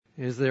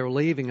As they were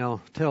leaving, I'll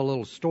tell a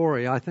little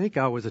story. I think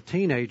I was a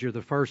teenager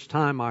the first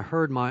time I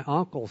heard my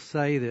uncle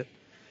say that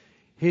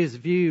his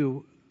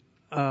view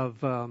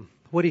of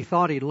what he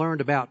thought he'd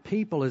learned about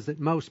people is that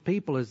most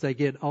people, as they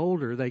get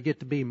older, they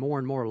get to be more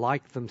and more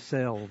like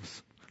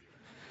themselves.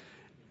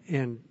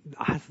 And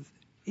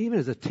even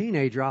as a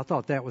teenager, I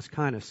thought that was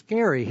kind of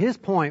scary. His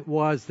point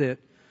was that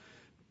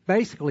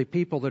basically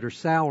people that are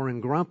sour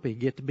and grumpy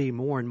get to be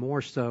more and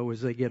more so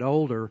as they get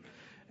older.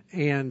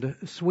 And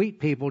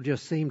sweet people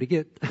just seem to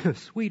get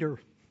sweeter.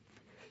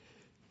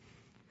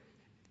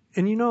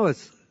 And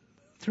it's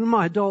through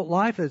my adult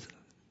life,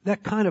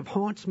 that kind of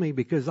haunts me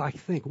because I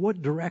think, what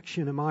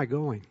direction am I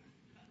going?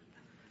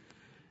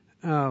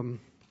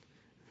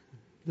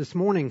 This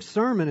morning's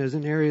sermon is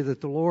an area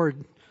that the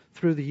Lord,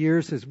 through the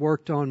years, has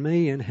worked on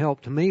me and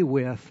helped me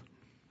with.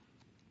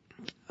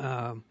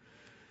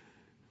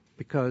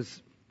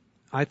 Because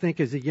I think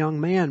as a young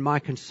man, my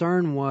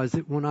concern was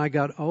that when I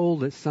got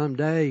old, that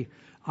someday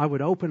I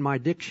would open my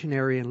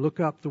dictionary and look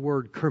up the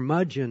word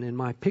curmudgeon and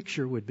my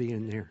picture would be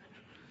in there.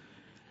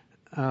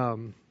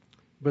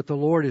 But the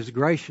Lord is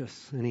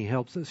gracious and He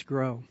helps us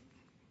grow.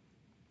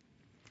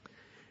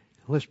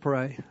 Let's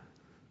pray.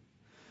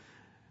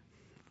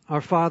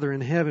 Our Father in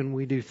heaven,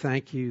 we do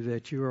thank You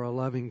that You are a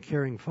loving,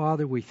 caring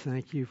Father. We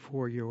thank You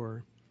for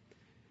Your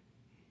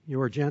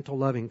gentle,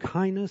 loving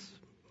kindness.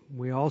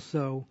 We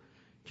also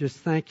just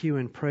thank You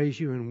and praise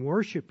You and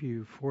worship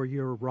You for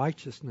Your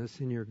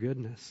righteousness and Your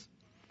goodness.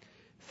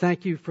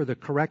 Thank You for the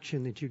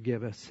correction that You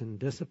give us and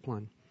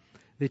discipline,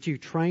 that You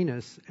train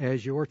us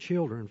as Your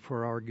children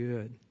for our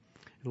good.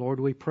 And Lord,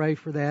 we pray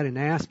for that and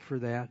ask for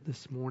that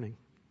this morning.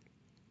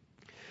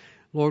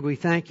 Lord, we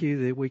thank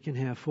You that we can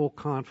have full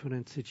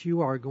confidence that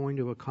You are going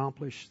to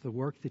accomplish the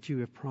work that You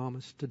have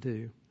promised to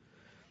do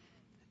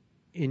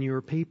in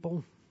Your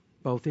people,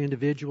 both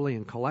individually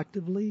and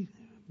collectively,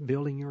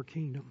 building Your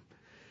kingdom.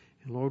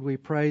 And Lord, we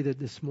pray that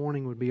this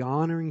morning would be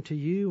honoring to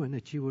You and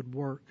that You would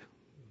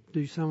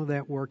do some of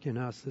that work in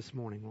us this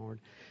morning, Lord.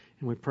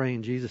 And we pray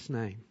in Jesus'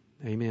 name.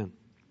 Amen.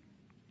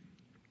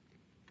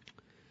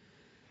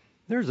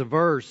 There's a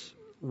verse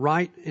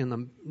right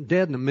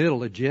dead in the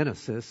middle of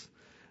Genesis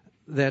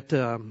that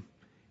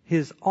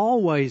has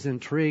always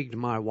intrigued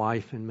my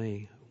wife and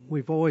me.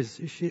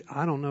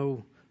 I don't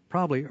know,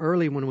 probably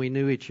early when we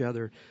knew each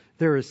other,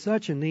 there is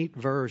such a neat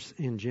verse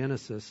in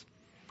Genesis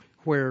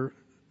where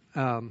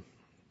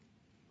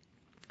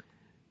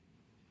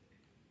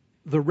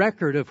the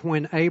record of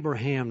when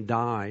Abraham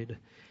died.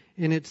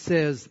 And it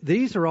says,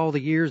 these are all the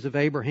years of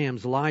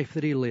Abraham's life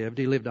that he lived.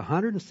 He lived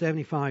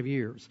 175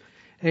 years.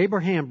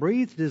 Abraham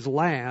breathed his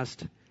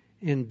last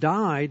and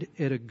died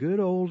at a good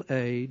old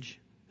age,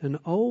 an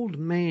old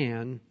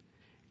man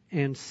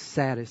and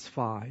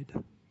satisfied.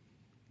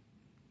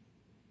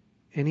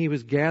 And he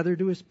was gathered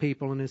to his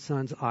people, and his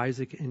sons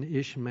Isaac and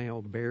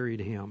Ishmael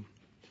buried him.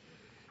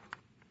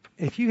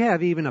 If you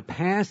have even a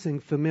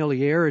passing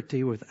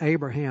familiarity with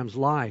Abraham's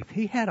life,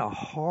 he had a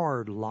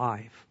hard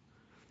life.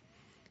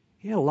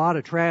 He had a lot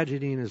of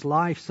tragedy in his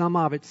life, some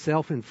of it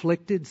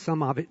self-inflicted,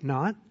 some of it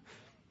not.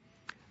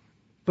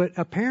 But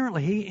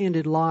apparently he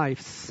ended life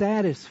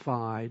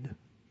satisfied.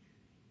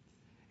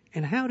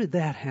 And how did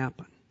that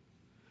happen?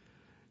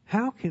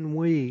 How can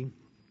we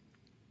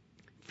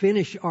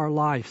finish our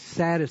life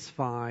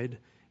satisfied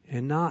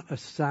and not a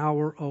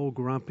sour old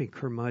grumpy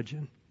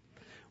curmudgeon?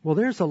 Well,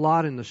 there's a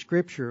lot in the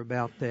Scripture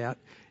about that,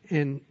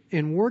 and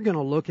we're going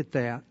to look at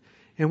that.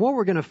 And what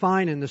we're going to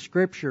find in the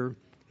Scripture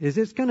is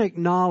it's going to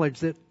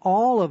acknowledge that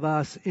all of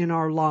us in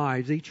our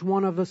lives, each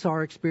one of us,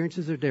 our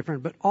experiences are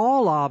different, but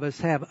all of us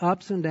have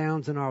ups and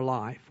downs in our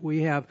life.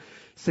 We have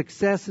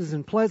successes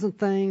and pleasant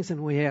things,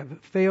 and we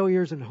have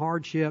failures and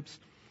hardships.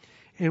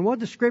 And what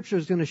the Scripture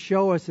is going to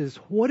show us is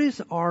what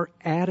is our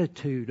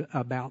attitude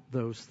about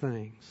those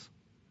things.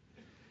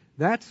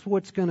 That's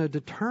what's going to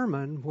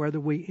determine whether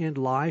we end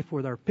life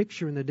with our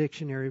picture in the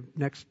dictionary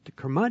next to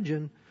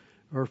curmudgeon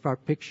or if our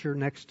picture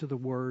next to the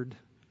word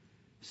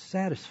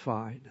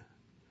satisfied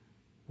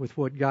with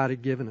what God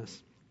had given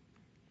us.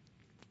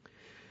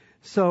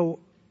 So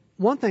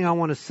one thing I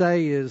want to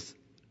say is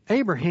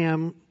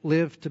Abraham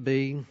lived to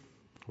be,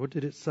 what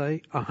did it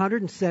say?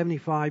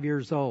 175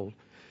 years old.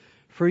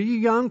 For you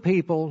young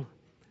people,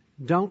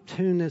 don't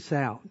tune this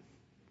out.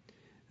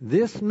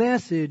 This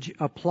message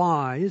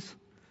applies.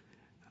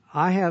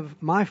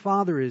 My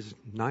father is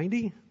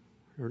 90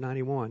 or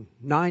 91.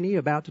 90,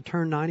 about to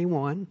turn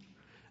 91.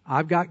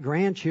 I've got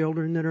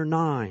grandchildren that are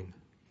 9.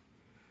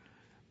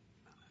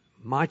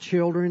 My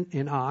children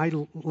and I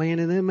land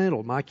in the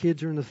middle. My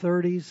kids are in the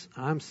 30s.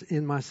 I'm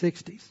in my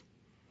 60s.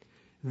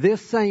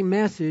 This same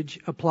message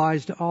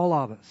applies to all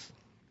of us.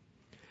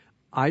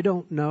 I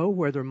don't know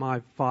whether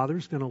my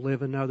father's going to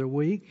live another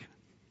week.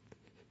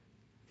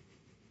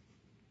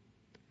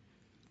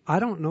 I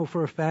don't know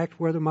for a fact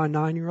whether my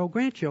 9-year-old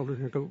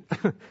grandchildren are going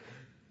to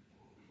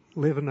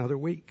live another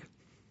week.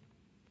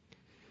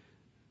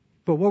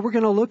 But what we're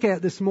going to look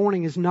at this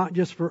morning is not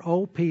just for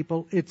old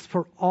people. It's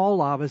for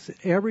all of us at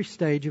every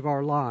stage of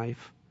our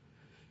life.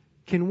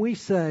 Can we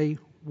say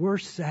we're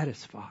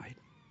satisfied?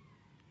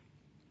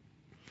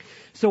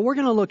 So we're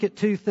going to look at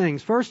two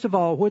things. First of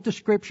all, what the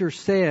Scripture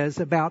says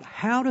about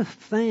how to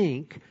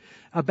think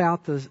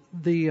about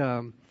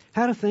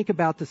how to think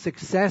about the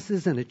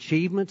successes and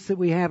achievements that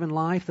we have in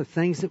life, the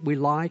things that we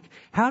like.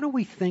 How do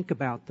we think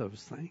about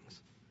those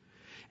things?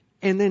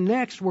 And then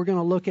next, we're going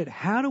to look at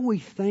how do we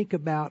think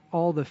about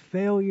all the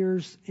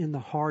failures and the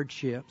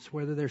hardships,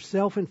 whether they're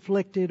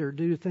self-inflicted or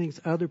due to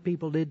things other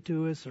people did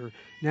to us or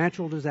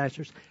natural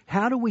disasters.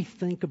 How do we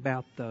think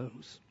about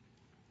those?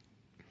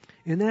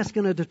 And that's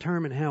going to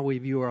determine how we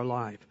view our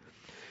life.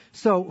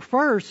 So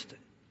first,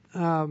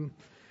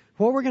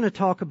 what we're going to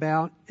talk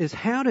about is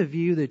how to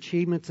view the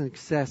achievements and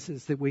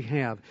successes that we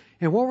have.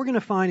 And what we're going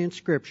to find in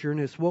Scripture, and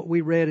it's what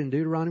we read in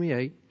Deuteronomy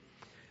 8,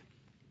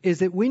 is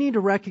that we need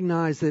to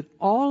recognize that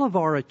all of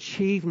our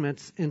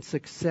achievements and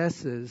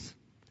successes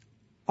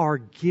are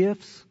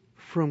gifts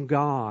from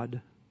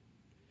God,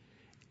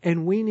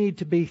 and we need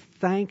to be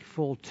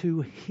thankful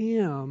to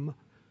Him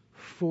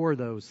for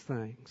those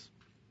things.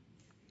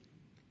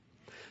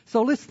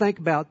 So let's think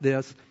about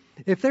this.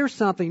 If there's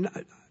something,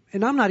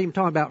 and I'm not even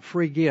talking about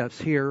free gifts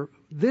here,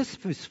 this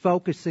is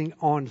focusing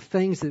on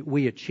things that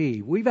we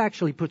achieve. We've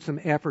actually put some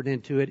effort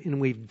into it, and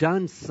we've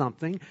done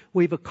something.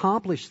 We've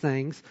accomplished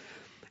things.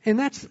 And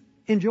that's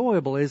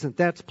enjoyable, isn't it?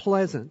 That's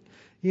pleasant.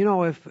 You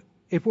know,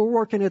 if we're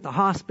working at the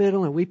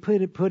hospital and we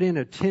put in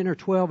a 10 or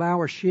 12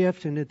 hour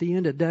shift, and at the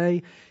end of the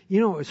day,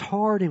 you know, it's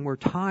hard and we're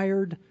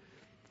tired.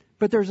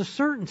 But there's a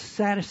certain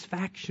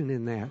satisfaction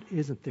in that,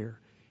 isn't there?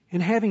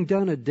 And having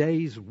done a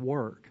day's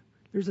work,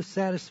 there's a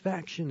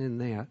satisfaction in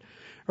that.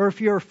 Or if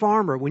you're a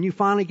farmer, when you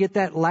finally get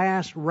that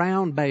last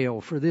round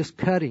bale for this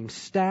cutting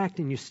stacked,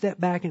 and you step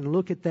back and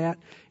look at that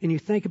and you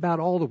think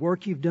about all the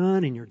work you've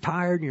done, and you're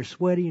tired and you're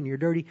sweaty and you're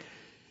dirty,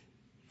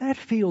 that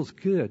feels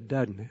good,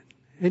 doesn't it?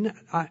 And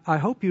I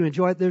hope you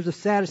enjoy it. There's a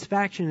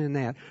satisfaction in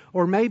that.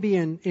 Or maybe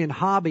in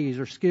hobbies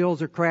or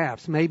skills or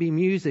crafts, maybe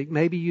music,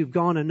 maybe you've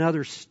gone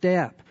another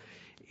step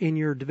in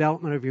your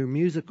development of your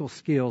musical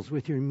skills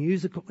with your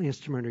musical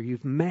instrument, or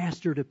you've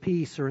mastered a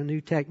piece or a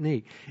new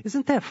technique.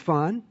 Isn't that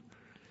fun?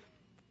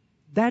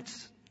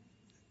 That's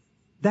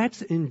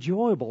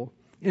enjoyable,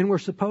 and we're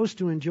supposed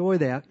to enjoy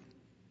that.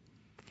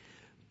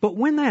 But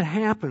when that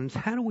happens,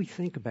 how do we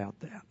think about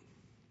that?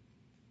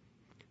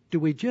 Do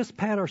we just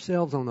pat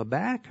ourselves on the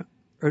back,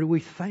 or do we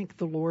thank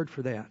the Lord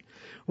for that?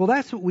 Well,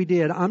 that's what we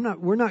did.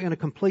 We're not going to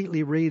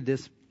completely read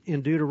this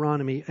in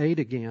Deuteronomy 8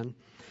 again,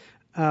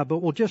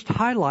 but we'll just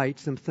highlight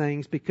some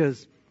things,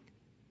 because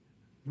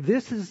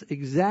this is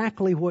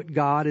exactly what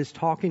God is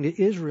talking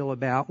to Israel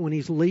about when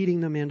He's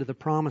leading them into the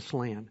Promised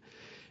Land.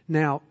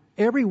 Now,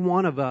 every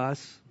one of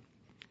us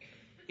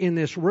in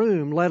this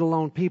room, let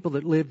alone people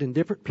that lived in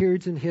different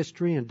periods in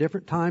history and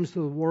different times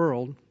of the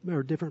world,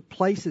 or different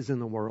places in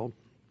the world,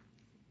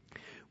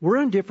 we're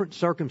in different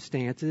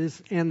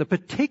circumstances, and the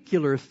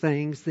particular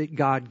things that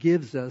God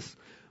gives us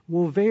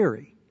will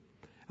vary.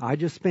 I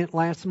just spent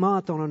last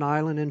month on an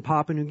island in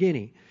Papua New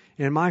Guinea,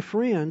 and my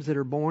friends that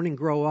are born and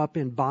grow up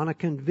in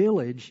Bonacan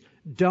Village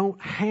don't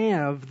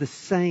have the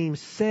same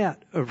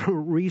set of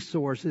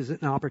resources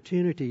and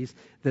opportunities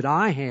that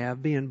I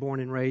have, being born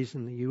and raised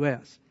in the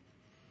U.S.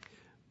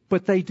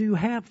 But they do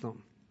have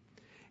them,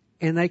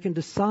 and they can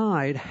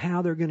decide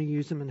how they're going to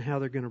use them and how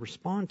they're going to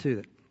respond to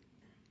it.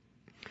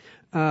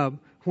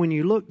 When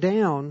you look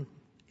down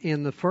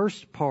in the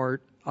first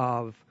part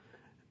of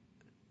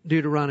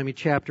Deuteronomy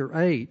chapter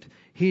 8,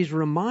 he's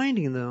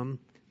reminding them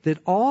that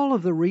all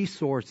of the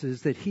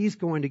resources that he's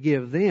going to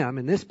give them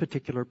in this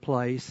particular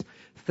place,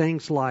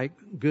 things like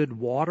good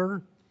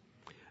water,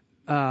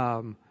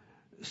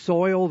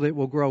 soil that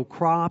will grow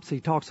crops.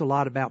 He talks a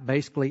lot about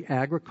basically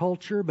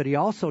agriculture, but he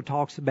also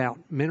talks about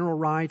mineral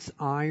rights,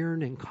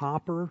 iron and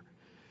copper.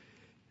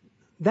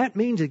 That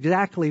means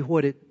exactly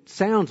what it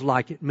sounds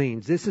like it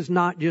means. This is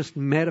not just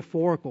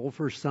metaphorical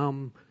for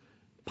some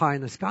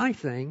pie-in-the-sky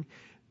thing.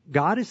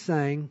 God is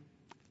saying,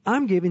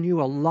 I'm giving you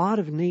a lot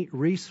of neat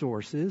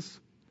resources,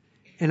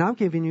 and I'm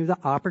giving you the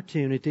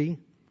opportunity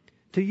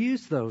to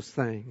use those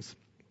things.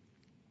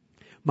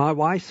 My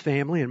wife's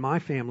family and my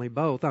family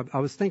both. I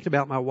was thinking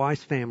about my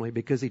wife's family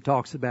because he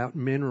talks about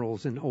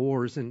minerals and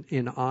ores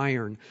and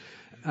iron.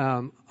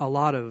 A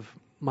lot of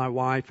my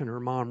wife and her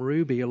mom,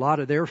 Ruby, a lot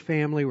of their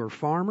family were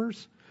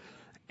farmers,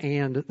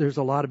 and there's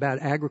a lot about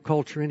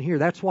agriculture in here.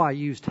 That's why I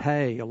used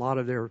hay. A lot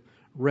of their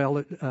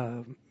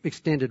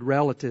extended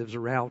relatives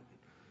are out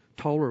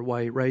Toller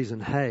Way raising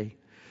hay.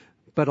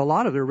 But a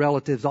lot of their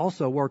relatives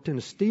also worked in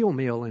a steel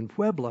mill in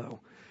Pueblo,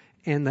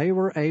 and they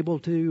were able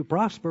to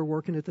prosper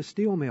working at the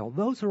steel mill.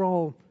 Those are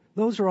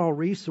all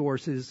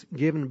resources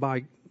given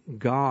by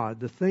God,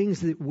 the things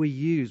that we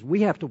use.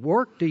 We have to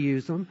work to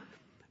use them,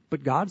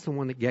 but God's the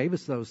one that gave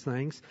us those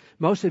things.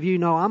 Most of you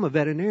know I'm a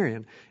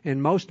veterinarian,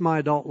 and most of my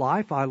adult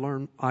life I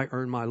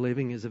earned my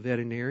living as a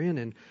veterinarian,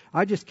 and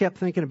I just kept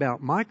thinking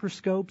about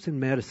microscopes and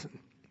medicine.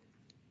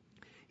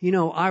 You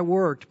know, I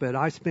worked, but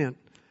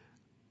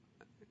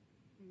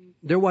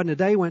there wasn't a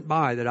day went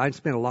by that I'd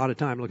spent a lot of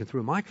time looking through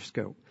a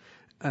microscope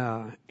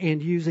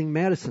and using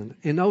medicine.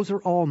 And those are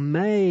all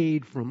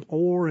made from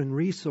ore and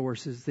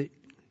resources that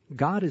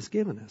God has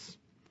given us.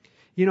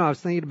 I was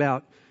thinking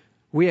about,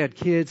 we had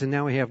kids and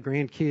now we have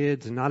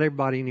grandkids, and not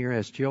everybody in here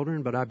has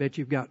children, but I bet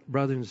you've got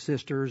brothers and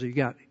sisters, or you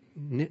got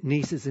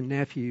nieces and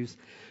nephews.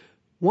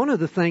 One of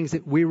the things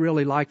that we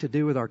really like to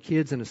do with our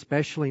kids, and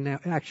especially now,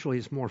 actually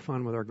it's more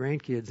fun with our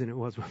grandkids than it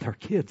was with our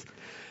kids.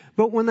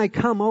 But when they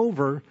come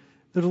over,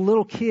 the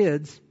little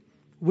kids,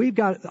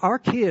 our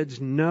kids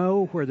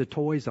know where the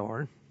toys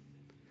are.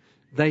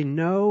 They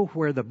know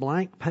where the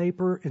blank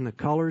paper and the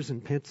colors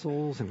and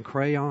pencils and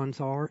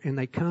crayons are, and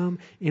they come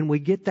and we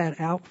get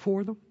that out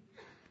for them.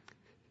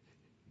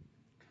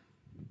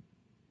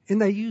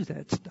 And they use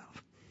that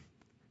stuff.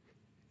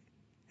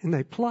 And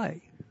they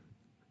play.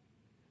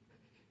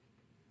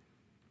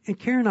 And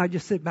Karen and I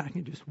just sit back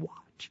and just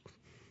watch.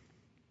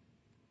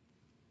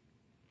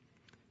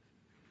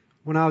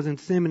 When I was in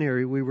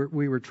seminary, we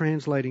were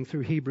translating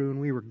through Hebrew, and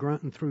we were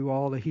grunting through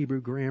all the Hebrew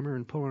grammar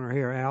and pulling our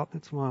hair out.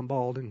 That's why I'm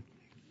balding.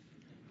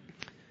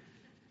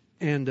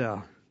 And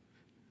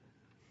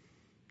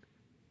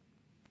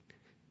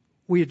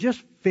we had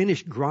just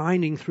finished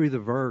grinding through the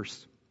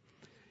verse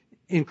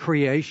in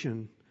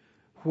creation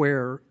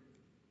where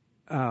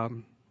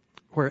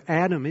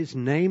Adam is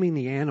naming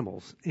the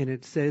animals, and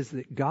it says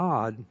that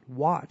God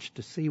watched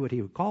to see what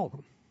he would call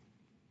them.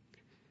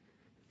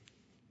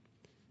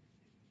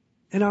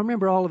 And I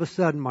remember all of a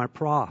sudden my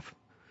prof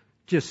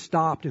just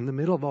stopped in the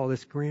middle of all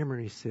this grammar,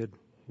 and he said,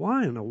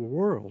 "Why in the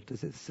world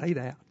does it say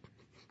that?"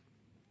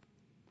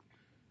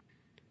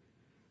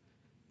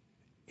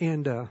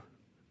 And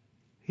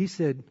he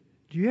said,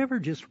 "Do you ever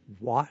just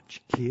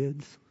watch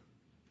kids?"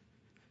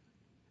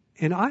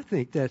 And I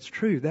think that's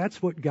true.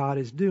 That's what God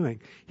is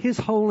doing. His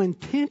whole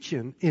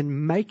intention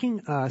in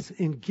making us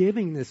and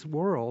giving this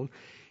world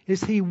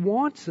is He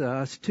wants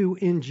us to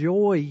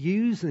enjoy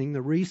using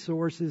the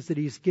resources that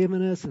He's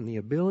given us and the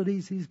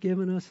abilities He's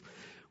given us.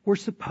 We're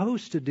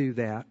supposed to do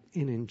that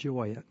and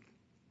enjoy it.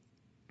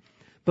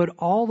 But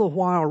all the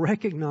while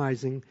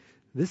recognizing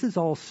this is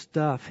all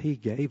stuff He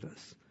gave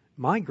us.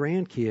 My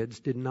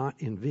grandkids did not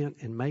invent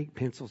and make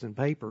pencils and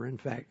paper. In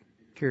fact,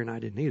 Karen and I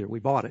didn't either. We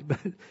bought it.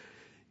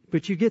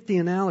 But you get the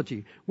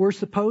analogy. We're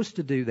supposed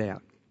to do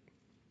that.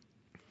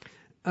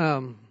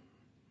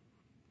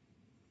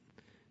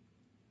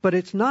 But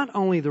it's not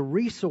only the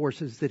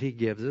resources that He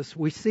gives us.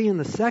 We see in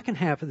the second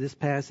half of this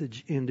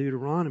passage in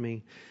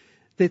Deuteronomy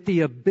that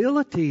the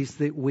abilities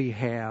that we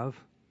have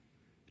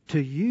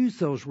to use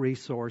those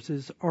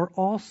resources are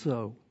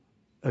also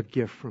a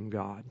gift from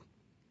God.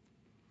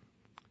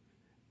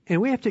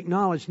 And we have to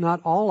acknowledge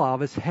not all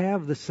of us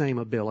have the same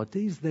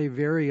abilities. They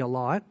vary a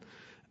lot.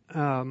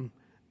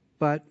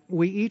 But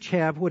we each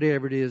have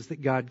whatever it is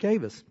that God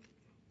gave us.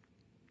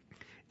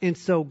 And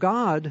so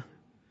God,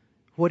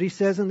 what He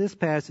says in this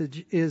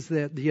passage is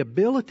that the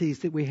abilities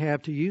that we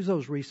have to use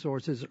those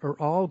resources are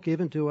all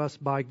given to us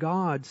by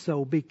God.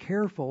 So be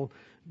careful.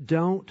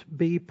 Don't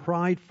be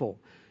prideful.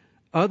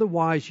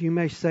 Otherwise, you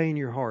may say in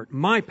your heart,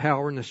 "My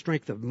power and the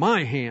strength of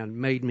my hand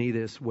made me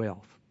this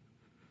wealth."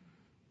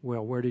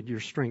 Well, where did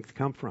your strength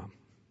come from?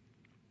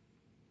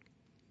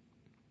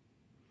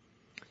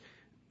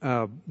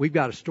 We've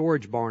got a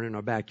storage barn in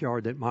our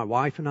backyard that my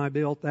wife and I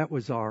built. That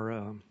was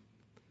our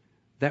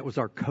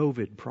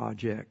COVID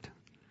project,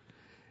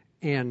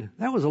 and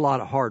that was a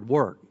lot of hard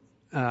work.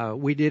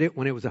 We did it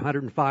when it was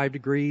 105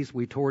 degrees.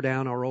 We tore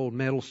down our old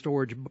metal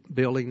storage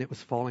building that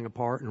was falling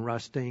apart and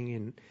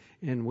rusting,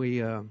 and we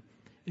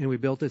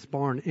built this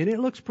barn, and it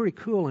looks pretty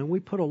cool. And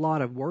we put a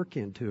lot of work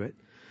into it.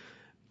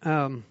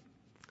 But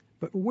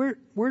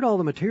where'd all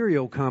the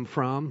material come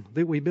from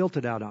that we built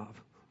it out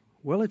of?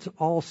 Well, it's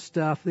all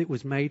stuff that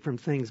was made from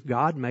things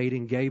God made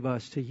and gave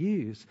us to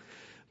use.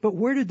 But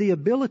where did the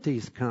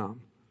abilities come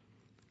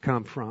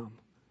from?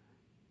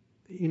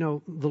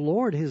 The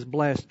Lord has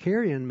blessed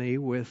Carrie and me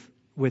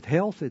with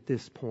health at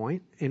this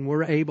point, and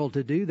we're able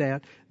to do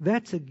that.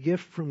 That's a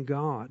gift from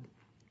God.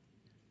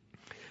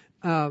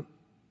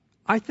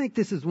 I think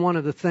this is one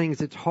of the things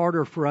that's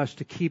harder for us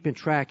to keep in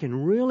track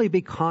and really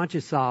be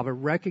conscious of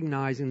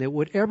recognizing that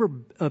whatever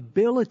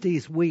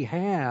abilities we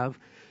have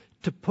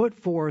to put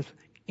forth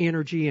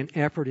energy and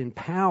effort and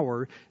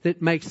power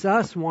that makes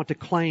us want to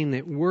claim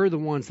that we're the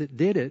ones that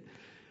did it,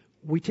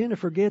 we tend to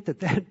forget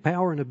that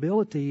power and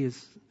ability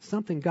is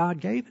something God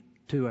gave it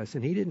to us,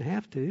 and He didn't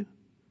have to.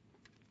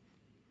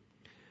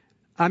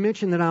 I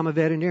mentioned that I'm a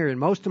veterinarian.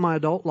 Most of my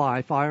adult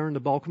life, I earned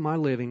the bulk of my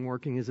living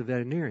working as a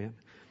veterinarian.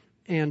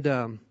 And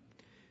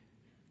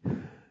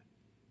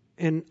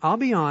I'll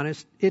be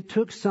honest, it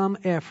took some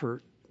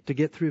effort to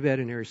get through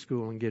veterinary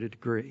school and get a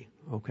degree,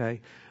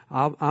 okay?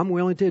 I'm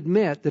willing to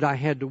admit that I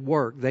had to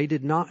work. A&M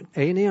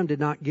did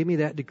not give me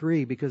that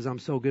degree because I'm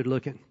so good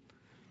looking.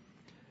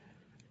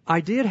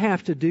 I did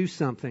have to do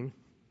something,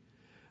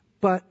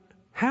 but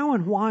how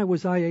and why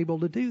was I able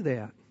to do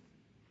that?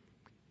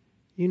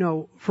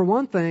 For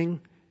one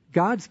thing,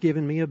 God's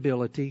given me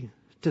ability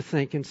to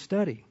think and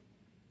study.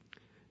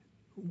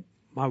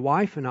 My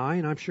wife and I,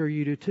 and I'm sure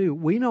you do too,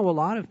 we know a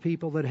lot of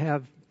people that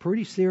have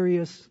pretty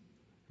serious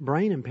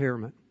brain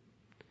impairment.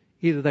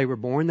 Either they were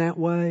born that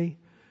way,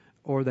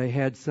 or they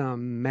had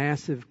some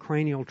massive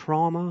cranial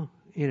trauma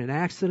in an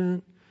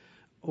accident,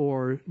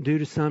 or due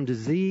to some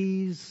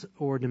disease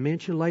or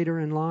dementia later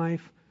in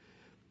life,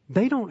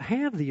 they don't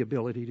have the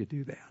ability to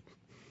do that.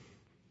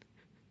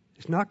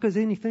 It's not because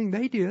anything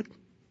they did.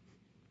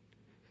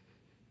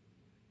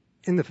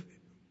 And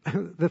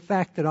the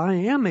fact that I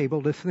am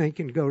able to think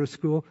and go to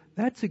school,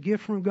 that's a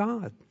gift from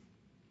God.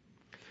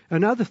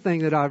 Another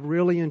thing that I've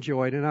really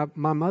enjoyed, and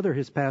my mother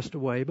has passed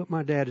away, but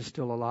my dad is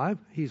still alive.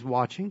 He's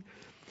watching.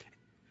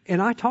 And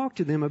I talk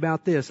to them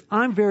about this.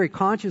 I'm very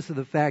conscious of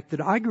the fact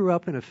that I grew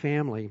up in a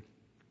family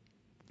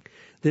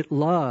that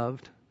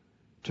loved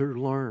to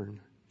learn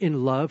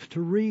and loved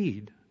to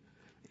read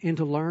and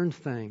to learn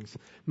things.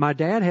 My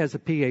dad has a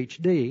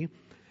PhD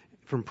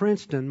from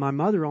Princeton. My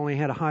mother only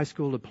had a high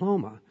school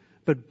diploma.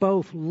 But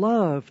both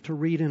love to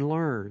read and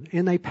learn,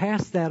 and they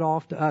passed that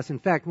off to us. In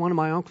fact, one of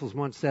my uncles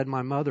once said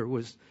my mother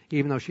was,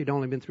 even though she'd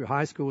only been through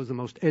high school, was the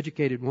most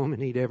educated woman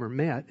he'd ever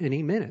met, and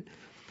he meant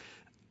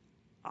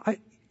it.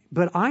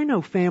 But I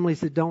know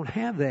families that don't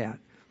have that.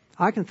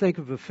 I can think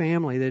of a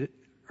family that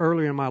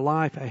earlier in my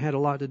life I had a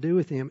lot to do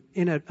with them,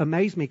 and it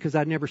amazed me because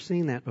I'd never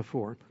seen that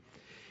before,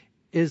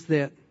 is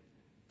that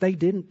they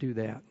didn't do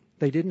that.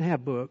 They didn't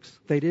have books.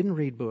 They didn't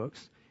read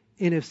books.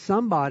 And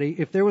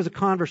if there was a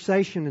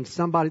conversation and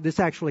this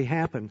actually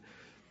happened,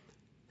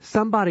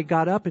 somebody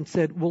got up and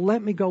said, well,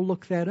 let me go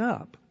look that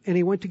up. And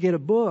he went to get a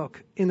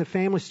book, and the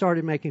family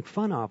started making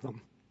fun of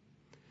them.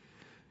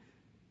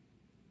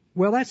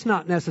 Well, that's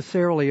not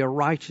necessarily a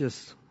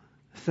righteous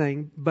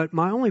thing, but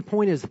my only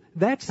point is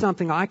that's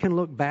something I can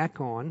look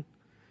back on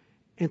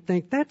and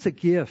think that's a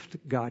gift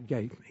God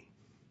gave me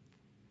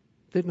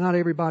that not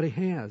everybody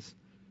has.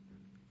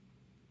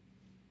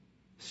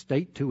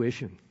 State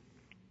tuition.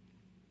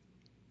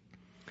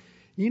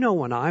 You know,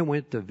 when I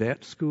went to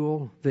vet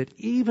school, that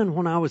even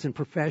when I was in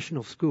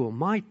professional school,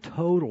 my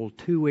total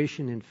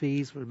tuition and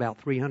fees was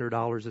about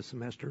 $300 a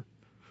semester.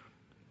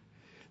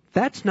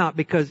 That's not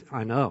because,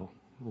 I know,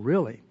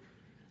 really.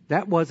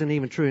 That wasn't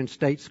even true in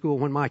state school.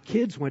 When my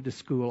kids went to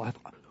school, I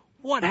thought,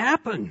 what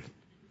happened?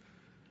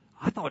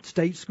 I thought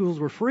state schools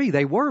were free.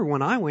 They were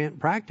when I went,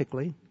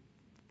 practically.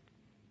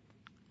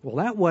 Well,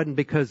 that wasn't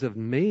because of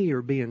me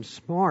or being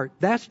smart.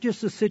 That's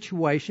just a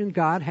situation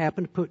God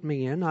happened to put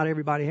me in. Not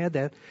everybody had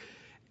that.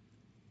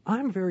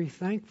 I'm very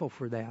thankful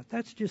for that.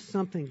 That's just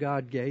something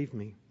God gave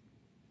me.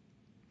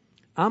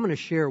 I'm going to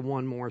share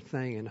one more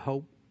thing and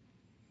hope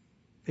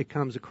it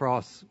comes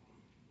across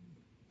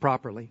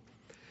properly.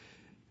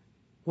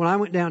 When I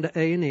went down to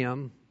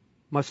A&M,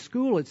 my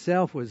school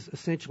itself was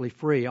essentially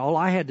free. All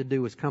I had to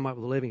do was come up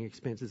with living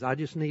expenses. I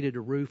just needed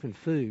a roof and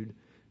food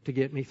to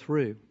get me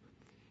through.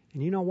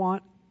 And you know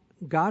what?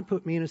 God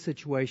put me in a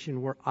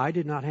situation where I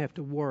did not have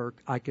to work.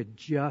 I could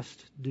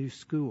just do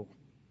school.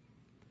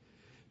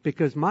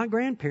 Because my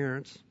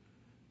grandparents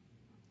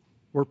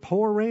were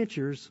poor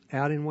ranchers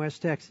out in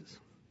West Texas.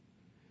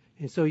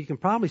 And so you can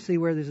probably see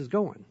where this is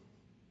going.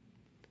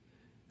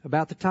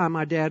 About the time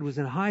my dad was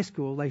in high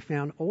school, they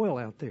found oil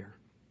out there.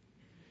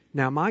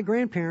 Now, my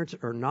grandparents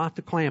are not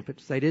the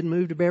Clampetts. They didn't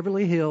move to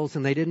Beverly Hills,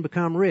 and they didn't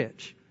become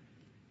rich.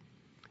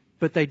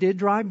 But they did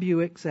drive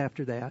Buicks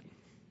after that.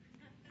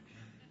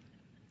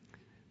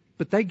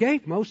 But they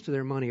gave most of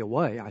their money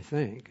away, I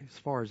think, as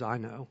far as I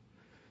know.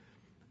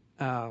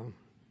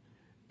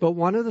 But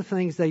one of the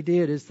things they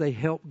did is they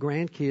helped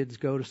grandkids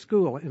go to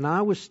school. And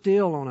I was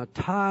still on a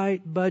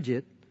tight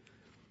budget.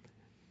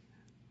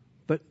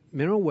 But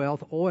Mineral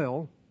Wealth,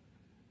 oil,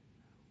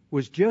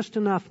 was just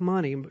enough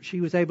money. She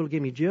was able to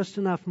give me just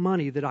enough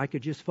money that I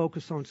could just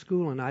focus on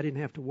school and I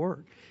didn't have to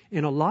work.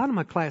 And a lot of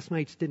my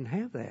classmates didn't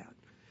have that.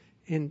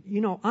 And, you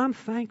know, I'm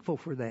thankful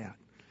for that.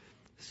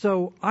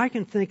 So I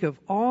can think of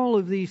all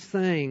of these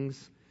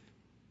things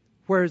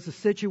where it's a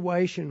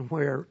situation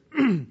where,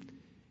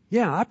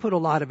 yeah, I put a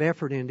lot of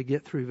effort in to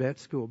get through vet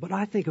school. But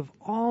I think of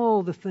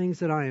all the things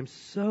that I am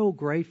so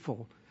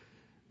grateful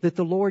that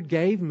the Lord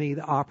gave me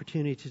the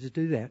opportunity to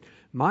do that.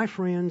 My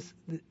friends,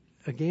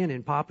 again,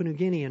 in Papua New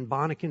Guinea, in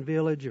Bonacan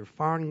Village or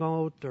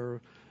Farngoat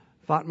or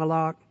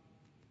Fatmalak,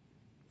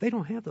 they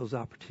don't have those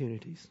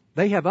opportunities.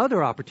 They have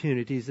other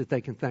opportunities that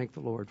they can thank the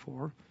Lord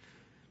for.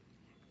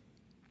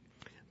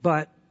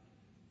 But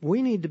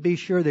we need to be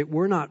sure that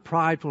we're not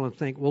prideful and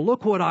think, well,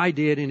 look what I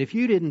did, and if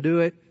you didn't do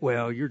it,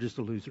 well, you're just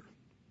a loser.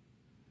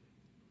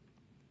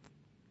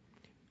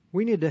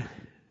 We need to,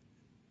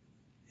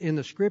 in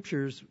the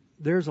Scriptures,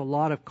 there's a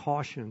lot of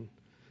caution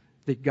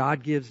that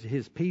God gives to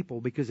His people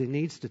because He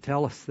needs to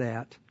tell us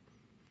that.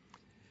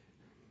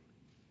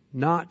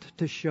 Not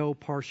to show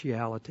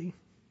partiality.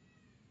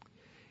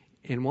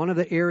 And one of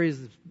the areas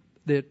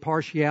that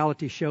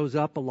partiality shows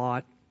up a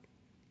lot,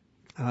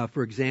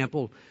 for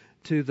example,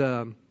 to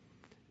the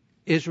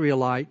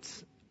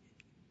Israelites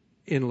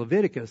in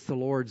Leviticus, the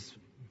Lord's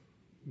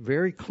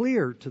very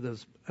clear to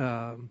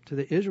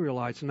the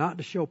Israelites not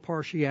to show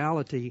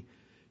partiality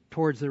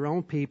towards their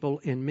own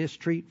people and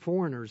mistreat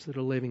foreigners that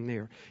are living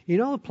there. You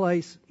know the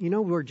place, you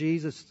know where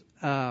Jesus,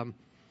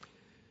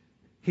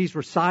 he's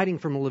reciting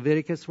from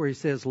Leviticus where he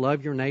says,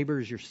 love your neighbor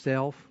as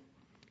yourself.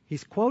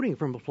 He's quoting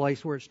from a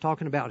place where it's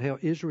talking about how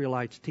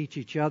Israelites teach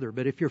each other.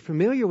 But if you're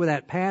familiar with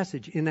that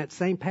passage, in that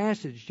same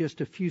passage, just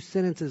a few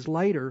sentences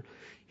later,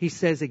 he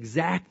says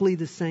exactly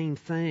the same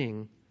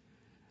thing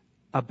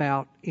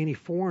about any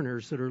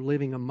foreigners that are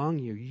living among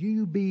you.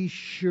 You be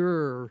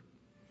sure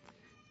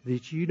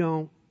that you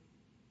don't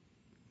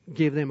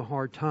give them a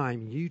hard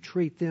time. You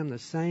treat them the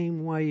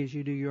same way as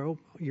you do your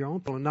own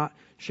people, and not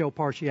show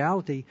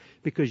partiality,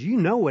 because you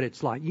know what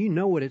it's like. You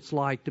know what it's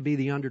like to be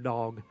the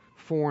underdog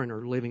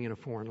foreigner living in a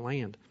foreign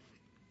land.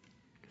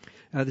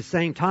 At the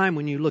same time,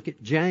 when you look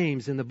at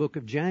James, in the book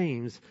of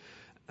James,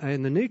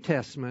 in the New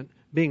Testament,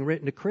 being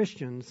written to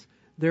Christians,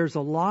 there's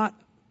a lot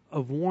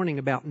of warning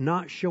about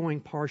not showing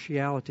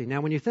partiality.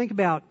 Now, when you think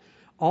about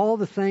all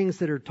the things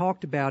that are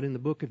talked about in the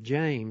book of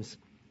James,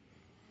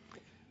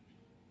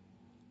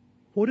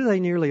 what do they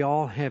nearly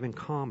all have in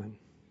common?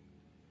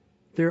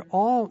 They're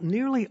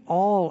nearly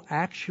all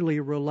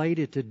actually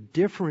related to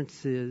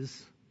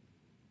differences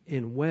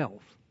in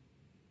wealth.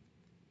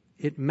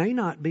 It may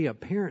not be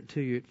apparent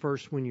to you at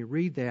first when you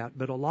read that,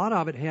 but a lot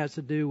of it has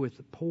to do with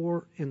the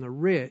poor and the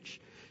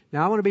rich.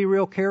 Now, I want to be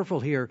real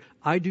careful here.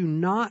 I do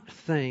not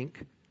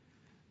think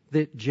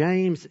that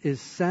James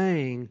is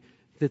saying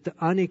that the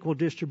unequal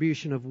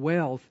distribution of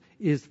wealth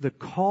is the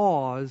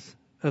cause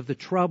of the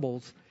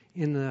troubles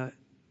in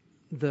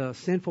the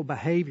sinful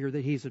behavior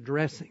that he's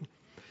addressing.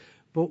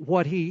 But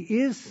what he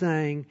is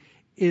saying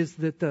is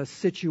that the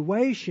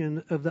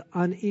situation of the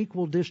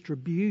unequal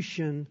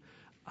distribution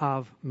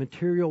of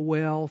material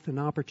wealth and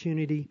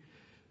opportunity,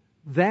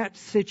 that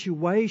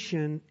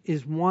situation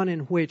is one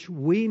in which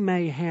we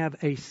may have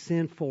a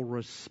sinful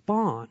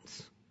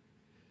response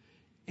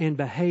and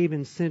behave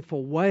in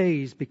sinful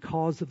ways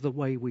because of the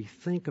way we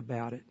think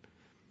about it.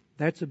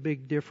 That's a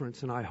big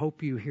difference, and I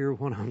hope you hear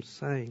what I'm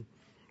saying,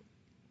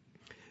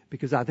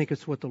 because I think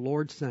it's what the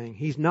Lord's saying.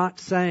 He's not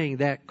saying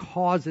that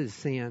causes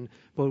sin,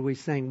 but he's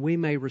saying we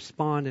may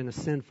respond in a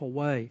sinful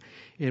way.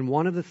 And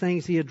one of the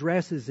things he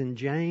addresses in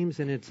James,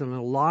 and it's in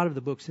a lot of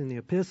the books in the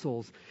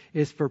epistles,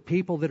 is for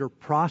people that are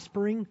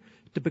prospering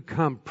to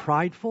become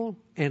prideful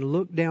and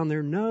look down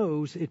their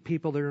nose at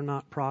people that are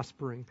not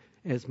prospering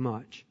as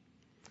much.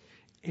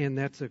 And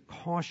that's a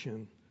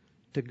caution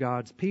to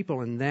God's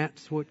people, and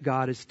that's what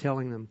God is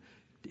telling them,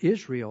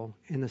 Israel,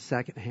 in the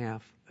second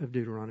half of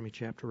Deuteronomy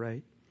chapter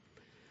 8.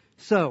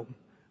 So,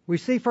 we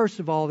see first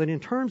of all that in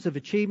terms of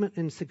achievement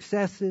and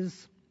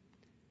successes,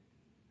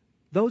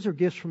 those are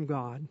gifts from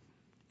God,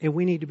 and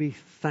we need to be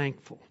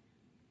thankful.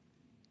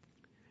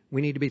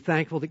 We need to be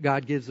thankful that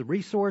God gives the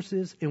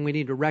resources, and we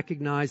need to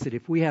recognize that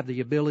if we have the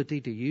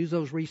ability to use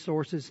those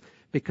resources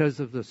because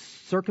of the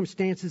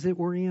circumstances that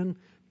we're in,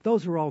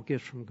 those are all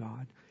gifts from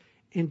God.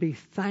 And be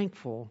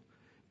thankful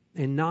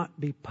and not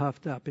be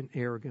puffed up and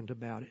arrogant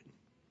about it.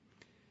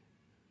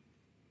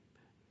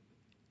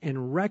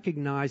 And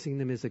recognizing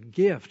them as a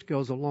gift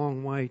goes a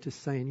long way to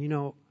saying, you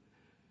know,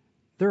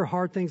 there are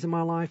hard things in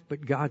my life,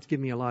 but God's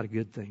given me a lot of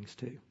good things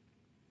too.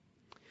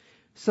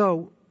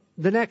 So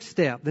the next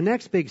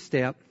big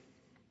step,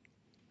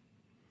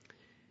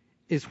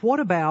 is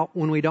what about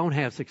when we don't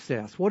have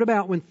success? What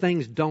about when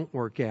things don't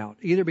work out?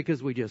 Either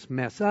because we just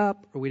mess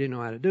up, or we didn't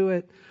know how to do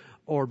it,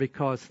 or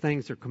because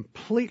things are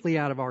completely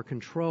out of our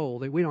control,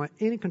 that we don't have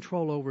any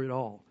control over it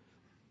all.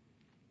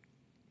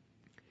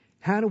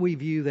 How do we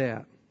view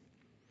that?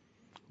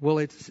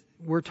 Well,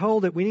 we're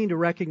told that we need to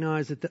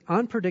recognize that the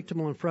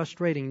unpredictable and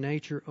frustrating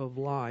nature of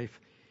life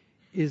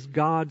is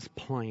God's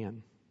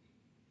plan.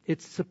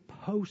 It's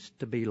supposed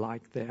to be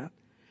like that.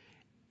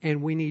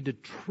 And we need to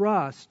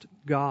trust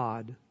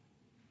God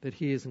that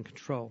He is in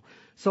control.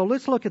 So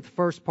let's look at the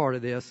first part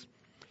of this.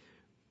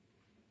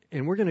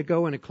 And we're going to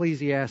go in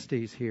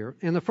Ecclesiastes here.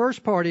 And the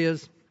first part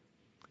is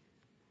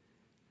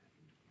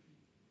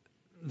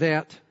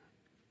that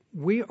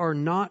we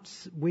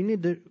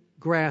need to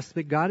grasp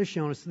that God has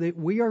shown us that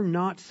we are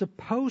not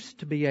supposed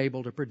to be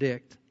able to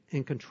predict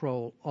and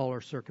control all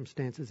our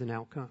circumstances and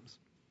outcomes.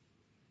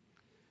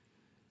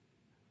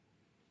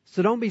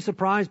 So don't be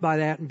surprised by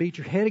that and beat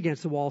your head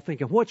against the wall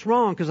thinking, what's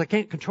wrong? Because I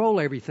can't control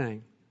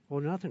everything.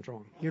 Well, nothing's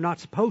wrong. You're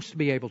not supposed to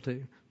be able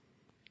to.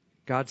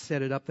 God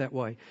set it up that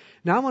way.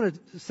 Now I want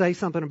to say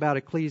something about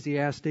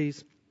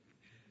Ecclesiastes.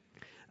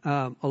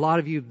 A lot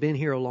of you who've been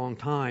here a long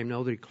time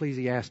know that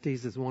Ecclesiastes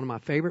is one of my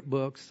favorite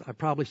books. I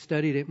probably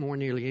studied it more than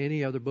nearly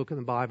any other book in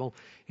the Bible.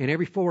 And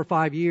every 4 or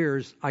 5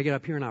 years, I get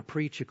up here and I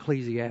preach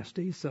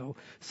Ecclesiastes. So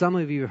some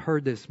of you have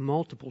heard this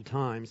multiple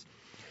times.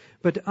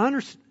 But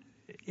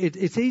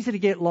it's easy to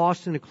get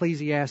lost in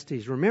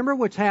Ecclesiastes. Remember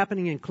what's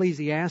happening in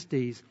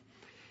Ecclesiastes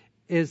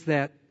is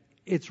that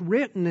it's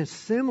written as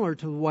similar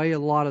to the way a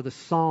lot of the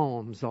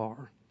Psalms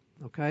are.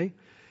 Okay?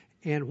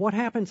 And what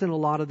happens in a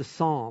lot of the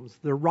Psalms?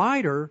 The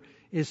writer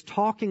is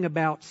talking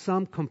about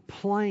some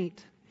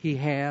complaint he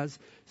has,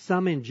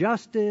 some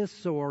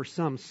injustice or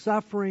some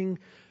suffering,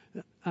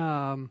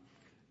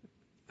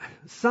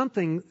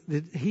 something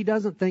that he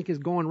doesn't think is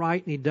going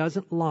right and he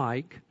doesn't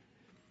like.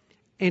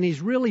 And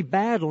he's really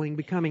battling,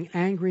 becoming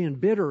angry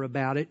and bitter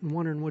about it and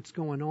wondering what's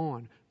going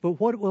on. But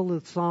what will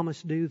the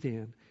psalmist do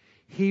then?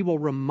 he will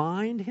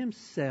remind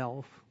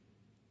himself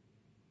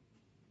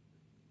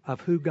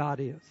of who God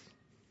is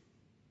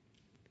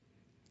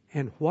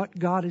and what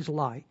God is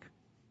like,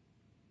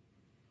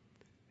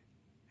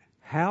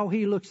 how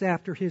he looks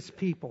after his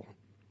people.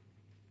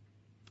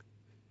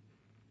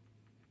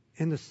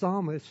 And the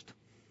psalmist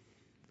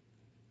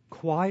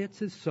quiets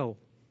his soul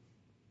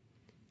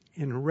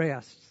and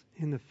rests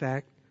in the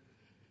fact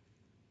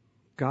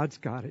God's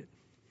got it.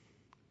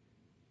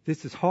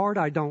 This is hard.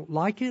 I don't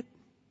like it.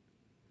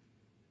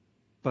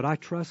 But I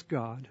trust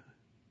God.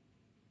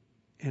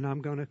 And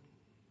I'm going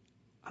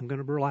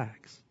to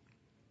relax.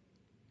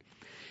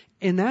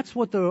 And that's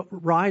what the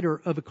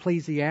writer of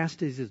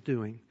Ecclesiastes is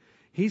doing.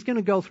 He's going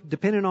to go,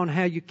 depending on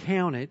how you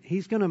count it,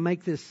 he's going to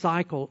make this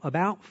cycle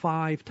about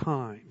 5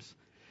 times.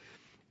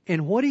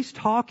 And what he's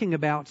talking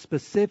about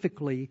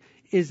specifically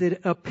is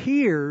it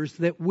appears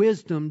that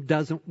wisdom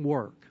doesn't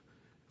work.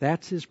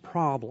 That's his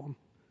problem.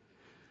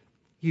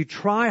 You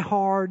try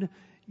hard,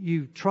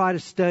 you try to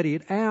study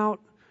it out,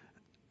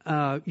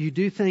 you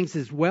do things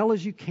as well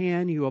as you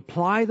can, you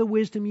apply the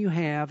wisdom you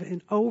have,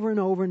 and over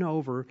and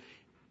over,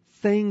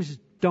 things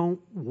don't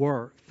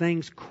work.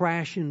 Things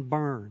crash and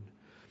burn.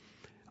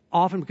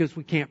 Often because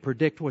we can't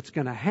predict what's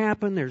going to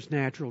happen. There's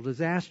natural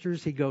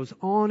disasters. He goes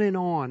on and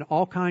on.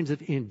 All kinds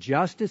of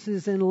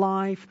injustices in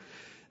life.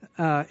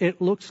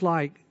 It looks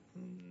like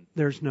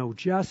there's no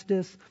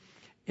justice.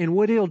 And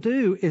what he'll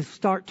do is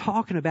start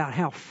talking about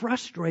how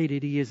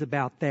frustrated he is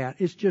about that.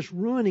 It's just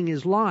ruining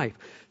his life.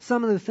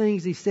 Some of the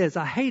things he says,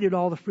 I hated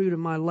all the fruit of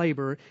my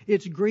labor.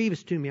 It's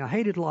grievous to me. I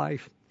hated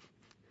life.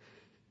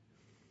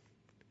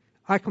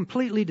 I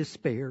completely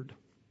despaired.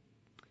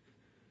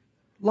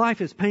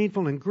 Life is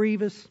painful and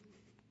grievous.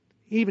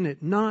 Even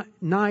at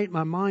night,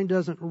 my mind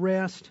doesn't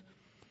rest.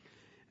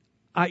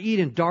 I eat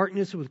in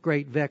darkness with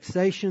great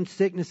vexation,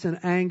 sickness, and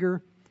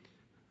anger.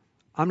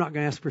 I'm not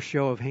going to ask for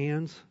show of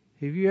hands.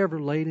 Have you ever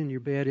laid in your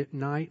bed at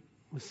night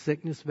with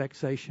sickness,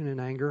 vexation,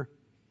 and anger?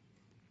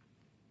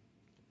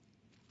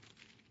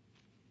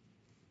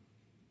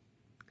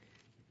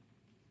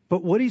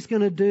 But what he's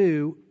going to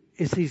do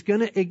is he's going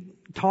to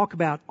talk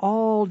about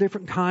all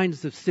different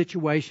kinds of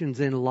situations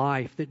in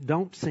life that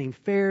don't seem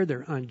fair,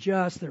 they're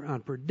unjust, they're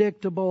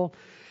unpredictable,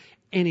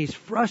 and he's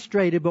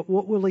frustrated, but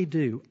what will he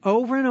do?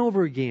 Over and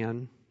over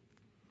again,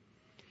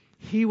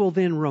 he will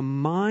then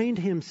remind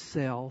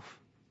himself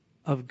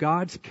of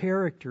God's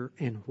character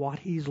and what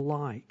he's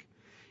like.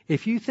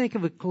 If you think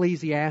of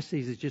Ecclesiastes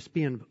as just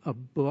being a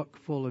book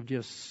full of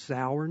just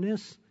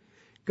sourness,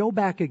 go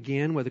back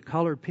again with a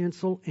colored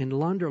pencil and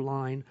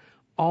underline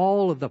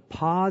all of the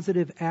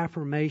positive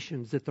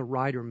affirmations that the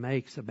writer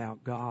makes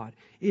about God.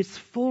 It's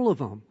full of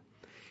them.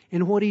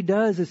 And what he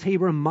does is he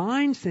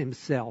reminds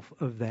himself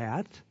of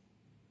that.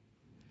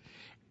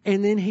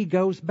 And then he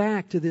goes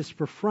back to this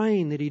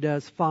refrain that he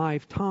does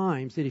 5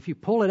 times. That if you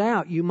pull it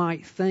out, you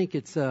might think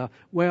it's,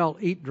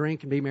 eat,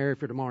 drink, and be merry,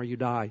 for tomorrow you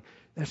die.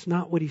 That's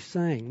not what he's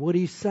saying. What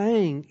he's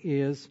saying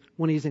is,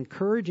 when he's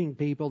encouraging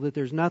people that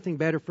there's nothing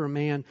better for a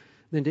man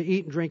than to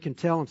eat and drink and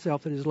tell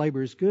himself that his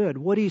labor is good.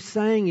 What he's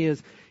saying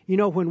is,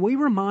 when we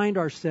remind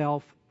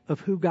ourselves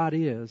of who God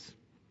is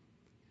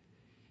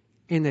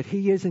and that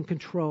he is in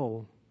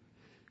control,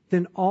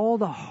 then all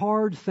the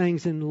hard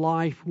things in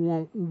life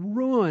won't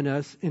ruin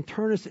us and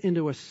turn us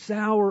into a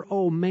sour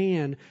old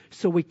man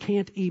so we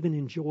can't even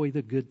enjoy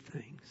the good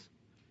things.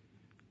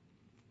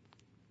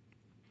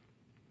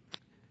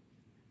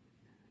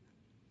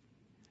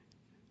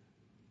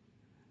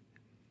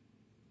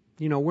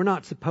 We're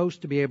not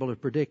supposed to be able to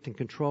predict and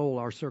control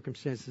our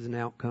circumstances and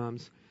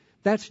outcomes.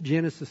 That's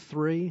Genesis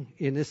 3.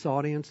 In this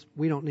audience,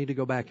 we don't need to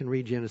go back and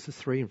read Genesis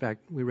 3. In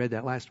fact, we read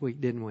that last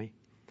week, didn't we?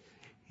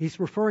 He's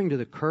referring to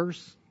the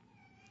curse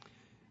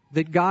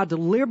that God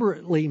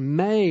deliberately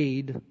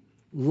made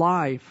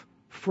life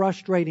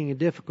frustrating and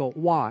difficult.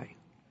 Why?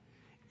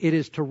 It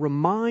is to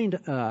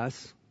remind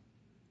us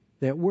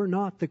that we're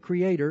not the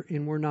creator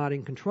and we're not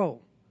in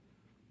control.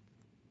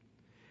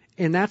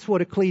 And that's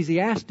what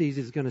Ecclesiastes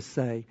is going to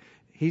say.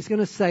 He's going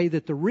to say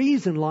that the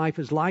reason life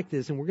is like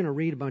this, and we're going to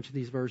read a bunch of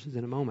these verses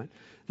in a moment,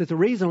 that the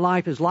reason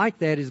life is like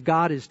that is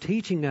God is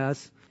teaching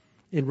us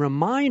and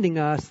reminding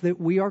us that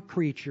we are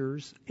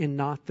creatures and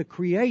not the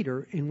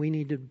creator, and we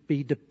need to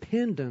be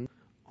dependent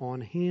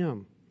on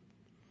him.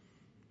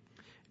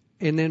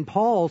 And then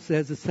Paul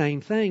says the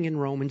same thing in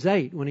Romans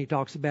 8 when he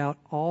talks about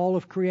all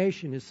of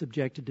creation is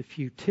subjected to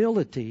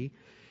futility.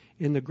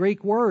 And the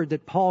Greek word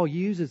that Paul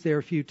uses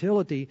there,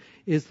 futility,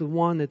 is the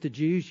one that the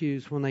Jews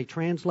used when they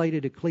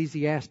translated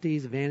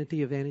Ecclesiastes,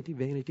 vanity of vanity,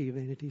 vanity of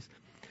vanities.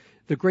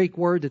 The Greek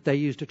word that they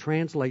used to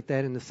translate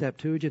that in the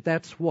Septuagint,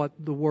 that's what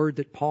the word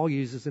that Paul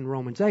uses in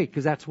Romans 8,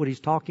 because that's what he's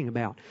talking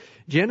about.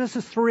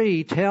 Genesis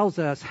 3 tells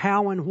us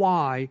how and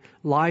why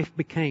life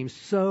became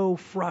so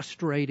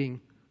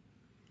frustrating.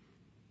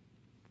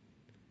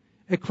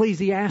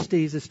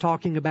 Ecclesiastes is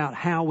talking about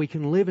how we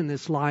can live in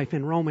this life.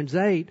 In Romans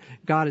 8,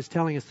 God is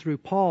telling us through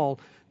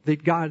Paul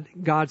that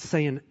God's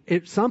saying,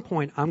 at some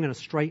point, I'm going to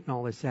straighten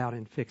all this out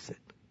and fix it.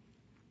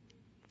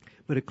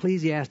 But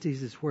Ecclesiastes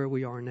is where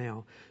we are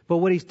now. But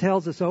what he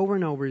tells us over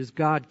and over is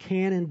God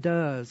can and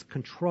does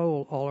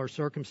control all our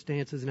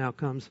circumstances and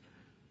outcomes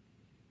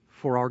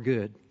for our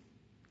good.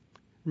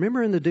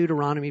 Remember in the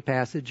Deuteronomy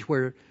passage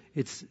where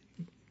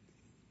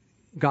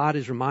God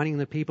is reminding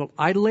the people,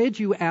 I led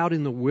you out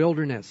in the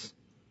wilderness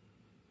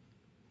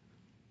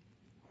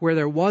where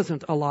there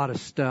wasn't a lot of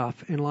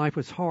stuff and life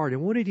was hard.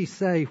 And what did he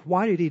say?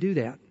 Why did he do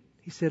that?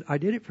 He said, I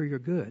did it for your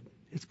good.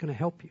 It's going to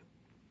help you.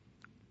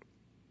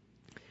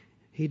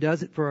 He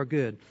does it for our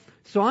good.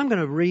 So I'm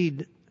going to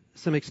read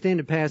some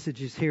extended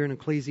passages here in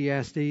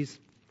Ecclesiastes.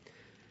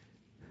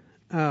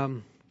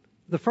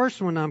 The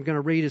first one I'm going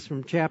to read is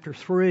from chapter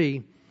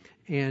 3.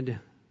 And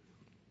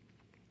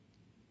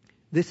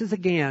this is,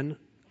 again,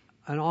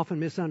 an often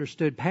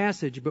misunderstood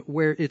passage, but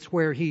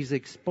where he's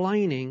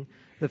explaining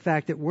the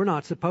fact that we're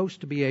not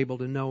supposed to be able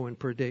to know and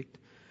predict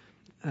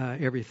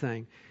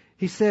everything.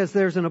 He says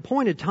there's an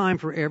appointed time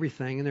for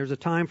everything, and there's a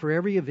time for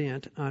every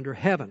event under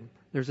heaven.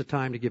 There's a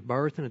time to give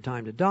birth and a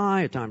time to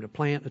die, a time to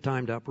plant, a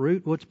time to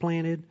uproot what's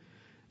planted.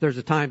 There's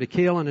a time to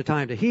kill and a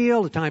time to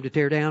heal, a time to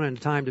tear down and a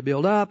time to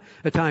build up,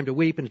 a time to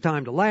weep and a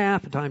time to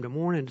laugh, a time to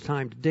mourn and a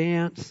time to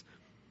dance.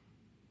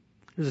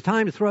 There's a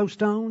time to throw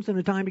stones and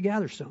a time to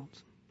gather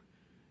stones.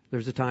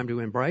 There's a time to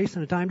embrace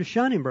and a time to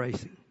shun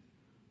embracing.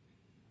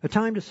 A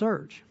time to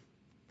search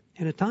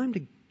and a time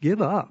to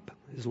give up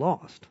is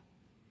lost.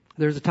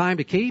 There's a time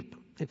to keep,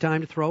 a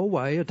time to throw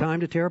away, a time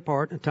to tear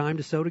apart, a time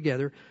to sew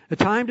together, a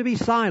time to be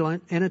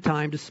silent, and a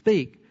time to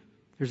speak.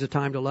 There's a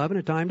time to love and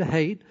a time to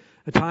hate,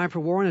 a time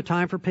for war and a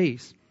time for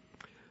peace.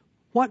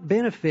 What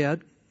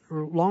benefit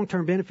or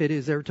long-term benefit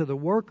is there to the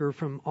worker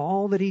from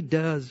all that he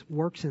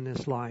works in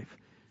this life?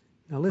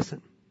 Now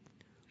listen,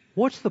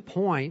 what's the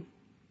point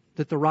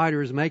that the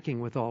writer is making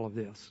with all of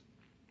this?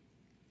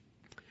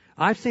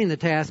 I've seen the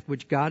task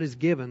which God has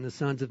given the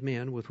sons of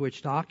men with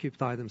which to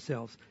occupy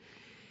themselves.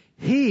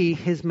 He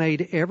has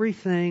made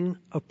everything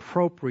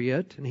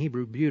appropriate, in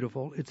Hebrew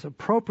beautiful. It's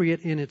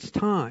appropriate in its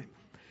time.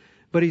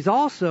 But He's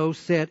also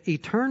set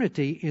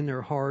eternity in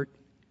their heart,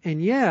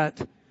 and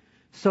yet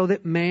so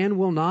that man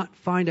will not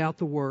find out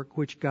the work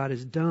which God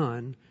has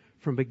done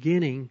from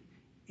beginning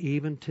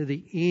even to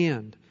the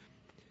end.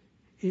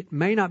 It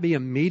may not be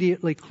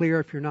immediately clear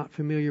if you're not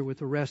familiar with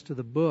the rest of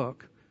the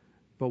book,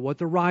 but what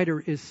the writer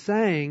is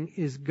saying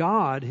is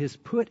God has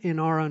put in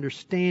our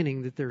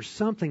understanding that there's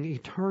something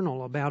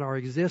eternal about our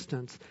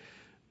existence,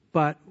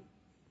 but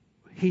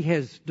He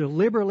has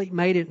deliberately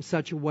made it in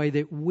such a way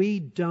that we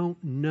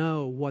don't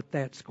know what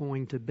that's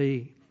going to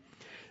be.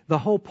 The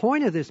whole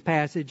point of this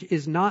passage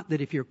is not that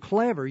if you're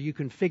clever, you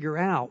can figure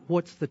out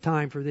what's the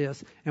time for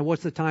this and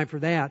what's the time for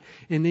that,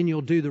 and then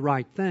you'll do the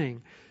right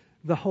thing.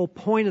 The whole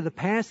point of the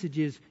passage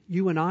is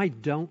you and I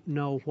don't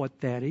know what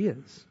that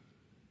is.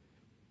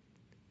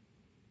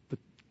 But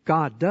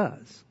God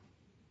does.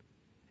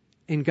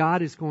 And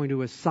God is going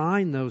to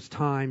assign those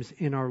times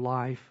in our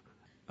life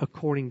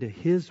according to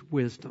His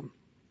wisdom.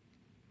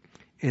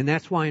 And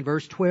that's why in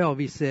verse 12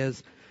 he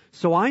says,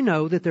 so I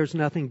know that there's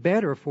nothing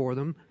better for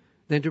them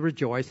than to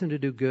rejoice and to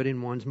do good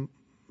in one's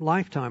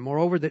lifetime.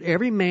 Moreover, that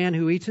every man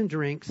who eats and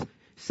drinks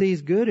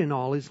sees good in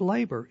all his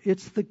labor.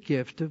 It's the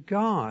gift of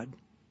God.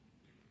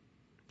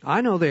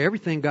 I know that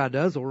everything God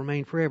does will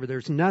remain forever.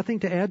 There's nothing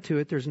to add to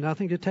it. There's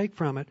nothing to take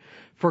from it.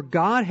 For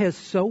God has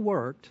so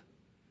worked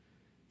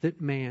that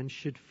man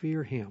should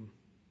fear Him.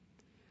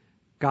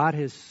 God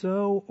has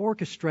so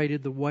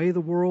orchestrated the way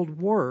the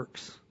world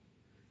works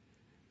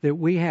that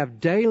we have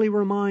daily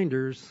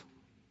reminders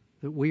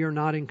that we are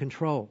not in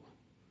control.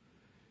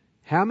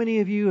 How many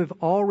of you have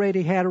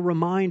already had a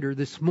reminder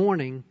this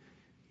morning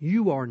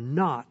you are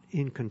not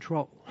in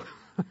control?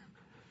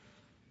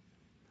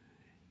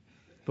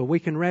 But we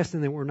can rest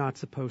in that we're not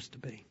supposed to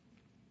be.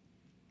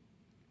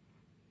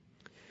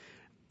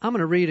 I'm going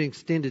to read an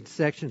extended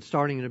section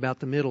starting in about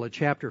the middle of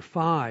chapter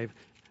 5,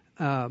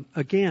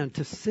 again,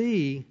 to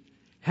see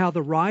how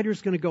the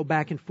writer's going to go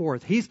back and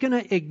forth. He's going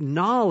to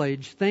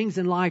acknowledge things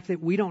in life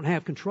that we don't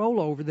have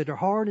control over, that are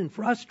hard and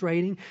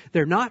frustrating.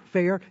 They're not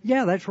fair.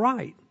 Yeah, that's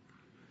right.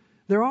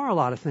 There are a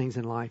lot of things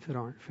in life that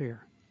aren't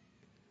fair.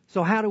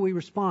 So how do we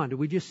respond? Do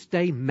we just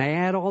stay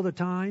mad all the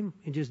time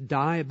and just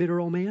die a bitter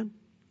old man?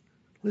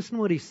 Listen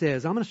to what he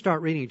says. I'm going to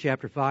start reading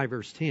chapter 5,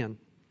 verse 10.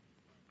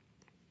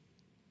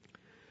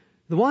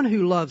 The one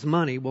who loves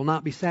money will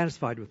not be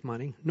satisfied with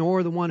money,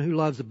 nor the one who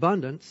loves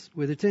abundance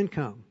with its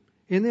income.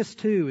 And this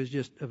too is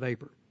just a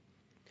vapor.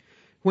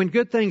 When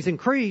good things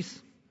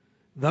increase,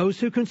 those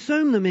who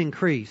consume them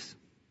increase.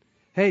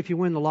 Hey, if you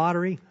win the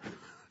lottery,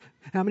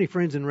 how many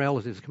friends and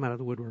relatives come out of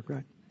the woodwork,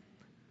 right?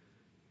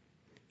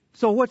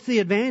 So what's the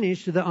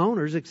advantage to the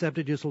owners except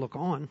to just look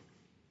on?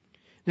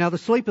 Now the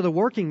sleep of the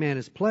working man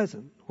is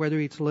pleasant, whether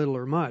he eats little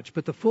or much.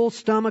 But the full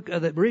stomach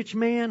of the rich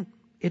man,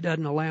 it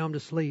doesn't allow him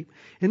to sleep.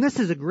 And this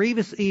is a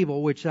grievous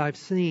evil which I've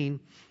seen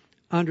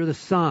under the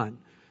sun.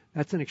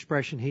 That's an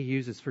expression he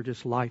uses for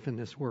just life in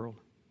this world.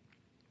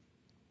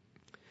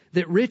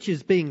 That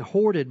riches being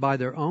hoarded by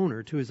their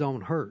owner to his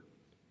own hurt.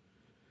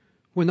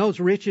 When those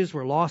riches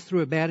were lost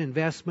through a bad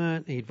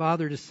investment, and he'd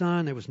fathered his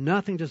son, there was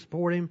nothing to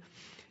support him.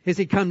 As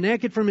he come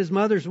naked from his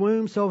mother's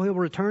womb, so he'll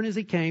return as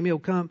he came. He'll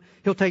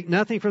take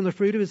nothing from the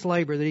fruit of his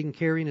labor that he can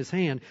carry in his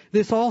hand.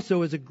 This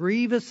also is a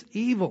grievous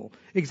evil.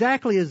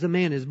 Exactly as the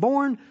man is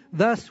born,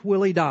 thus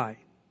will he die.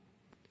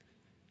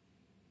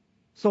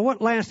 So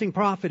what lasting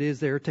profit is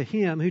there to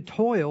him who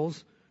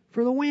toils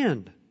for the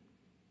wind?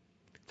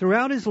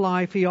 Throughout his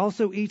life, he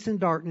also eats in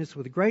darkness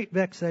with great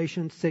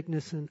vexation,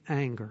 sickness, and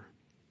anger.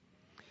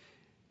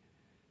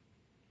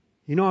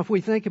 You know, if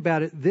we think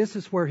about it, this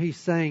is where he's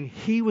saying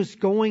he was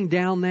going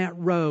down that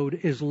road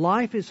as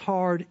life is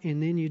hard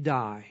and then you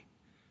die.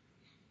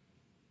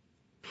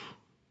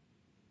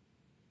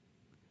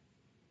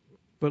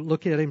 But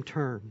look at him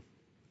turn.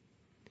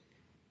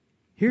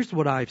 Here's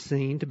what I've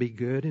seen to be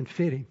good and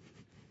fitting.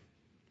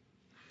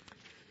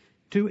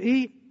 To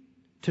eat,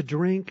 to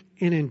drink,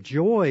 and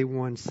enjoy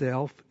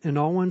oneself in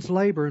all one's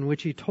labor in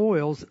which he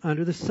toils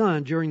under the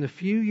sun during the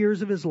few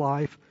years of his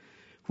life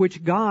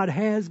which God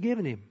has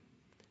given him.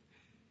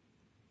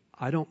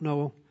 I don't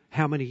know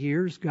how many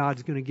years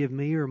God's going to give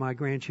me or my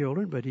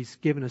grandchildren, but He's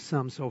given us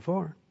some so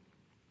far.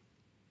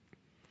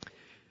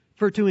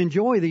 For to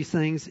enjoy these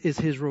things is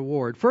His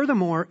reward.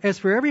 Furthermore, as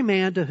for every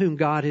man to whom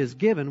God has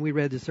given, we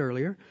read this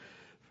earlier,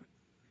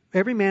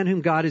 every man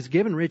whom God has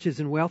given riches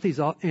and wealth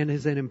and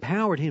has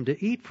empowered him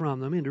to eat from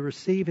them and to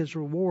receive His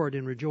reward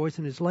and rejoice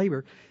in his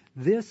labor,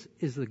 this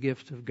is the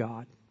gift of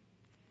God.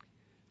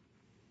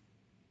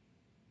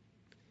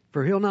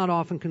 For he'll not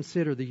often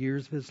consider the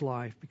years of his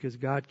life because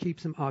God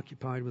keeps him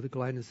occupied with the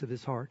gladness of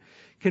his heart.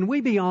 Can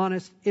we be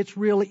honest? It's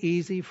really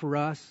easy for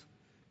us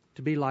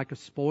to be like a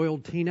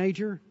spoiled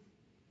teenager.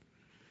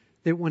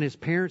 That when his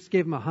parents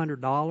give him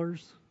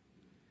 $100,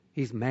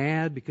 he's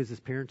mad because his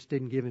parents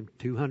didn't give him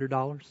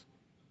 $200.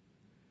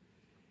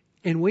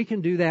 And we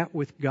can do that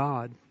with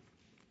God.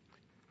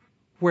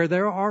 Where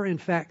there are in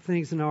fact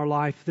things in our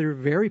life that are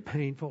very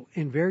painful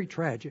and very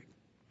tragic.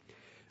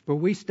 But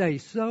we stay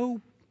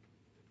so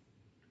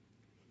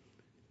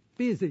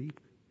busy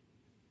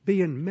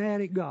being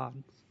mad at God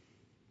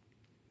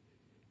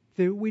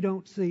that we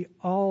don't see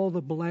all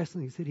the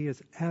blessings that He has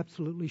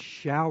absolutely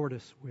showered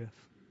us with.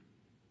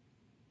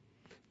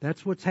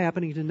 That's what's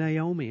happening to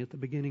Naomi at the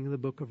beginning of the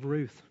book of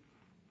Ruth.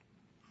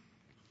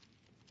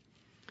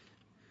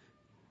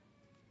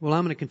 Well,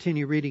 I'm going to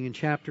continue reading in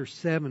chapter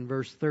 7,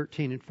 verse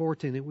 13 and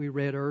 14 that we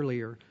read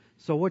earlier.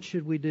 So what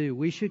should we do?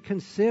 We should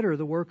consider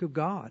the work of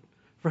God.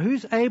 For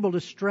who's able to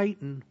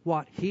straighten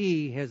what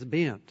He has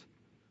bent?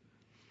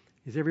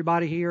 Is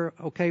everybody here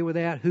okay with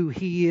that? Who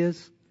He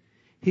is?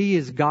 He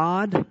is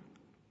God.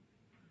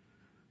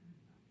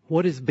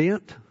 What is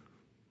bent?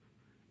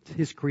 It's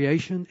His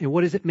creation. And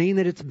what does it mean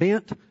that it's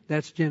bent?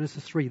 That's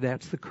Genesis 3.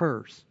 That's the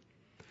curse.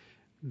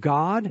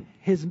 God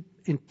has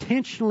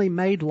intentionally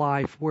made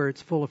life where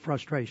it's full of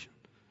frustration.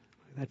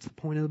 That's the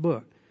point of the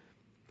book.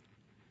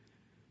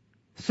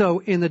 So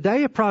in the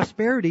day of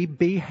prosperity,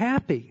 be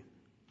happy.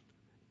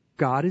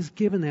 God has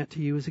given that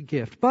to you as a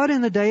gift. But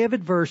in the day of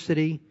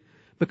adversity,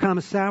 become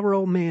a sour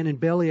old man and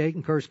bellyache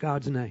and curse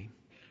God's name.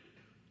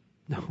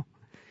 No.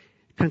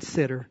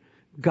 Consider,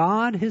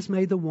 God has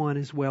made the one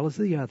as well as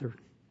the other,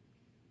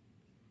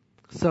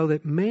 so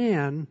that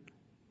man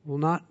will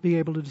not be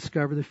able to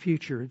discover the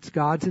future. It's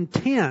God's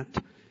intent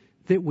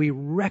that we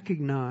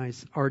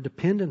recognize our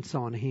dependence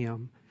on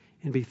Him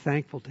and be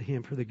thankful to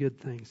Him for the good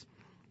things.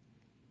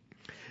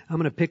 I'm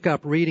going to pick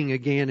up reading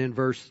again in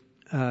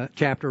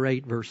chapter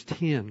 8, verse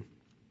 10.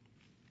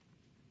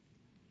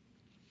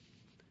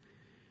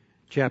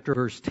 Chapter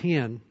verse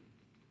 10.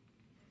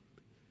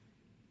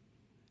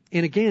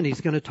 And again,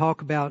 he's going to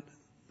talk about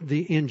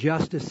the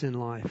injustice in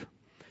life.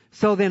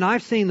 So then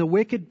I've seen the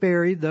wicked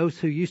buried, those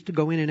who used to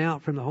go in and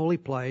out from the holy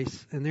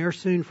place, and they're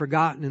soon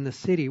forgotten in the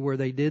city where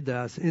they did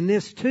thus. And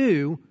this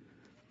too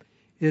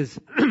is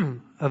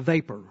a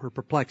vapor or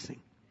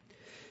perplexing.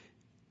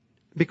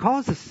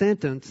 Because the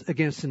sentence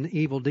against an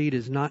evil deed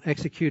is not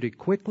executed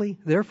quickly,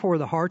 therefore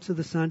the hearts of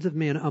the sons of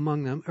men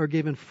among them are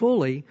given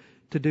fully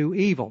to do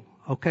evil.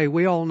 Okay,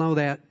 we all know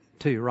that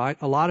too, right?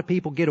 A lot of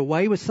people get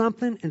away with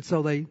something, and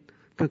so they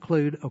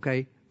conclude,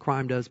 okay,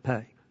 crime does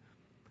pay.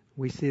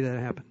 We see that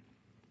happen.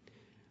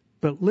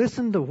 But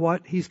listen to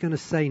what he's going to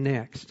say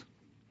next.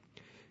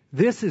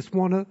 This is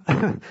one of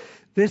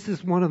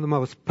the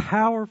most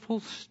powerful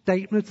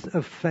statements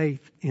of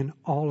faith in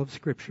all of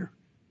Scripture.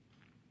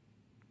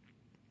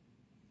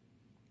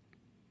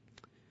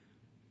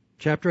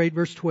 Chapter 8,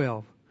 verse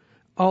 12.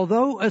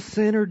 Although a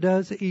sinner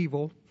does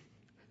evil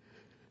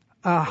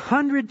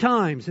 100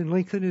 times in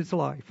length of his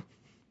life,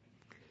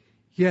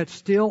 yet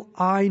still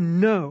I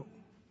know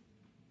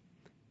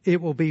it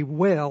will be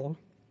well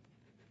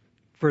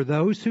for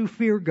those who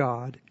fear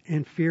God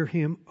and fear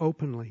Him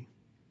openly.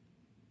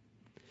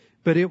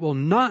 But it will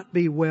not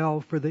be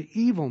well for the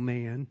evil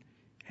man,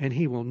 and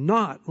he will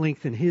not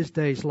lengthen his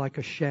days like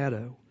a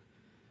shadow,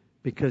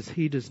 because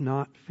he does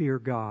not fear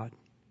God.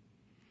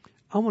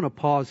 I want to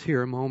pause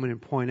here a moment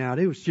and point out,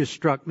 it was just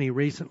struck me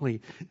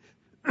recently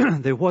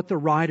that what the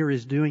writer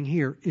is doing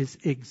here is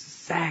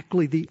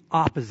exactly the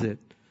opposite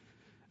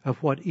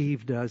of what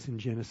Eve does in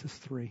Genesis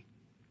 3.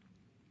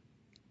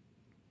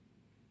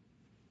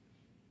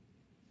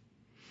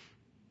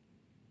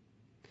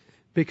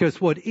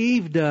 Because what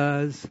Eve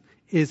does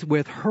is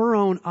with her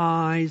own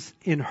eyes,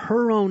 in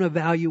her own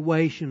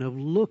evaluation of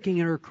looking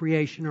at her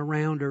creation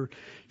around her,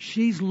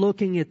 she's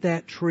looking at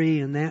that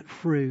tree and that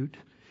fruit.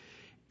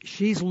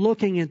 She's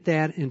looking at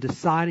that and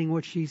deciding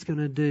what she's going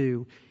to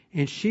do.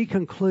 And she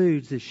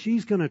concludes that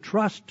she's going to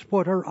trust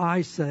what her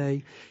eyes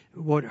say,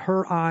 what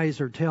her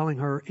eyes are telling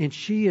her, and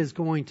she is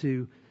going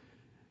to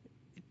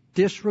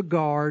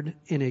disregard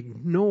and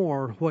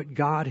ignore what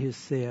God has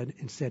said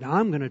and said,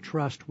 I'm going to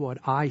trust what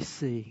I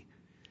see.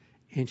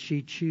 And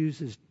she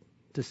chooses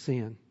to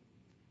sin.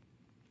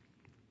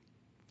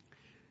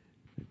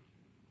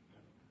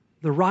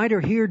 The writer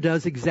here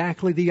does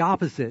exactly the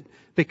opposite,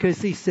 because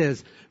he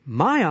says,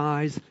 my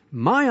eyes,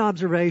 my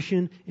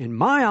observation, and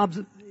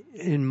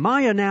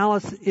my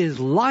analysis is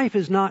life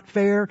is not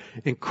fair,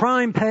 and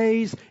crime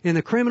pays, and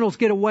the criminals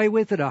get away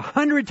with it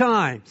 100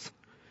 times.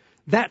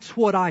 That's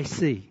what I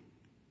see.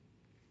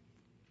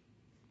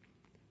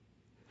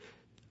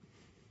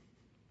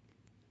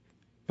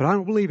 But I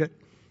don't believe it.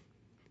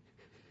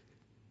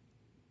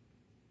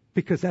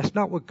 Because that's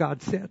not what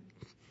God said.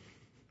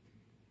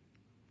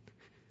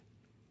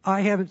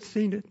 I haven't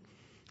seen it.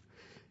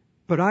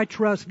 But I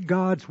trust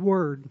God's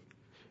Word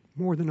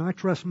more than I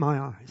trust my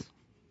eyes.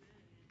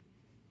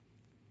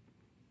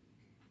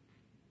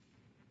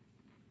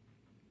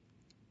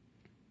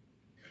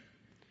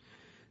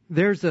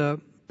 There's a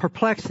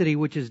perplexity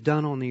which is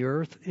done on the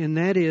earth, and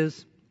that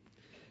is,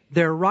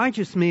 there are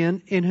righteous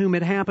men in whom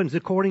it happens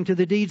according to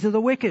the deeds of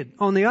the wicked.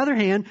 On the other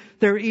hand,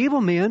 there are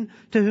evil men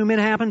to whom it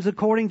happens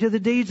according to the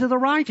deeds of the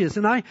righteous.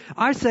 And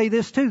I say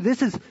this too.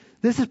 This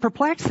is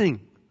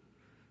perplexing.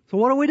 So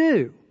what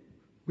do?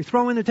 We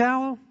throw in the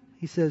towel?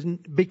 He says,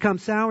 become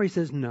sour? He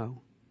says,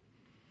 no.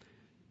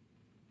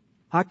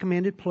 I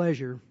commended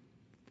pleasure.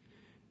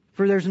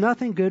 For there's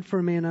nothing good for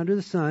a man under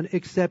the sun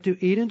except to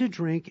eat and to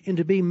drink and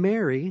to be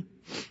merry.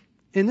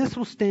 And this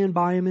will stand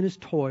by him in his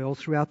toil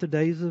throughout the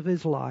days of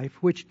his life,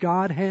 which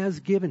God has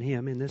given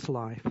him in this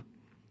life.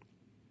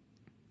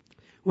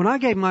 When I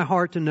gave my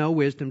heart to know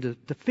wisdom,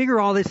 to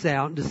figure all this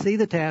out, and to see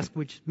the task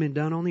which has been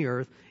done on the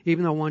earth,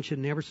 even though one should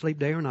never sleep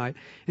day or night,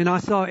 and I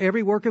saw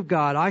every work of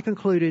God, I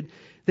concluded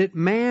that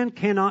man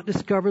cannot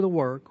discover the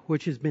work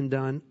which has been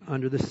done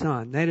under the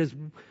sun. That is,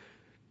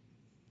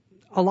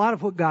 a lot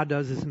of what God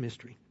does is a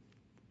mystery.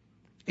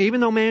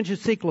 Even though man should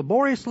seek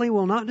laboriously,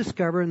 will not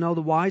discover, and though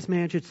the wise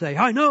man should say,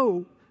 I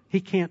know,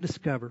 he can't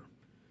discover.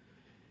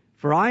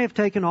 For I have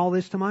taken all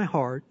this to my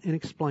heart and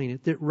explain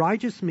it, that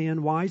righteous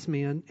men, wise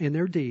men, and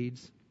their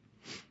deeds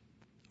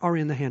are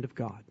in the hand of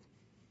God.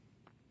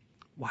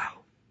 Wow.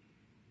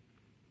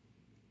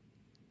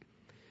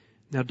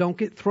 Now don't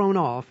get thrown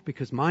off,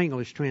 because my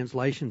English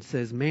translation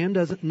says man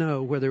doesn't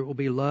know whether it will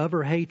be love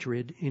or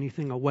hatred,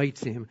 anything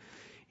awaits him.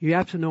 You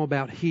have to know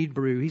about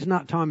Hebrew. He's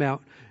not talking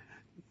about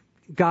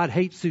God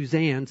hates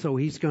Suzanne, so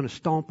he's going to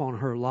stomp on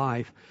her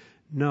life.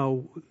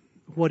 No,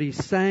 what he's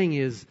saying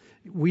is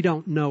we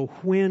don't know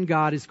when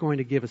God is going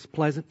to give us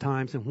pleasant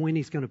times and when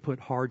he's going to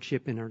put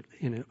hardship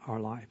in our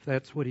life.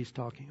 That's what he's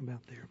talking about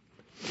there.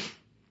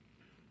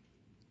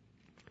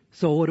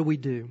 So what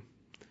do?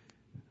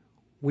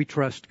 We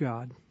trust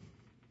God.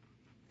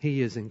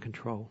 He is in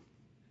control.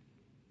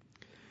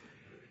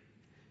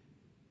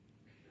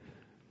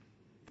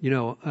 You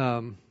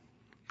know,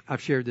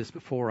 I've shared this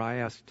before. I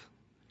asked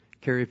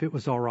Carrie if it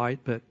was all right,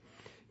 but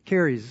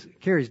Carrie's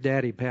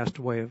daddy passed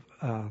away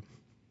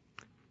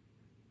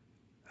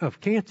of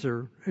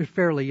cancer at a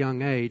fairly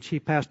young age. He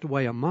passed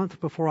away a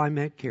month before I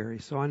met Carrie,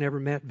 so I never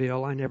met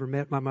Bill. I never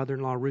met my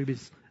mother-in-law,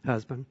 Ruby's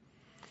husband.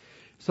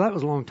 So that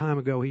was a long time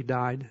ago. He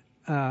died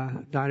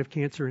of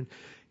cancer. And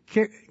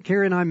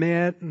Carrie and I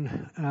met,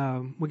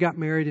 and we got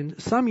married.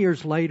 And some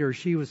years later,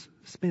 she was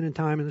spending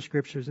time in the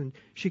Scriptures, and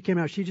she came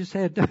out. She just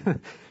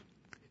had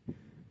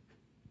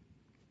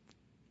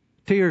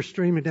tears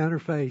streaming down her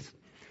face.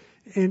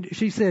 And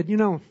she said, you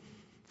know,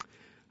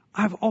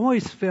 I've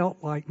always felt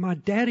like my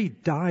daddy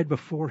died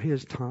before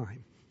his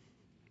time.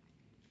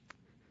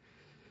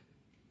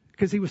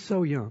 Because he was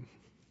so young.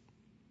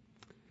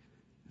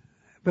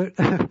 But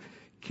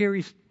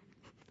Carrie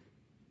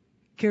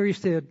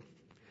said,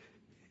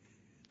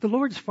 the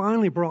Lord's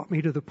finally brought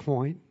me to the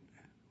point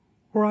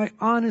where I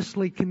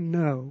honestly can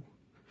know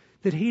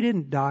that he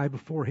didn't die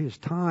before his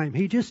time.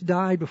 He just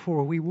died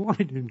before we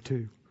wanted him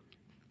to.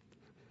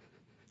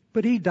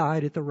 But he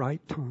died at the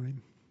right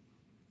time.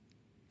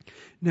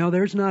 Now,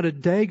 there's not a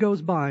day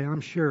goes by,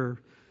 I'm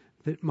sure,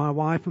 that my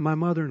wife and my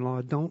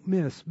mother-in-law don't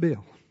miss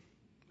Bill.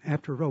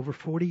 After over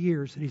 40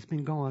 years that he's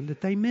been gone,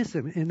 that they miss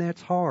him, and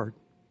that's hard.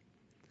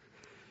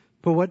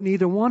 But what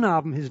neither one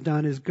of them has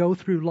done is go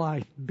through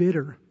life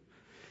bitter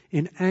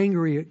and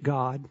angry at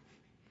God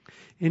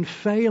and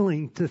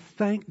failing to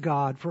thank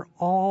God for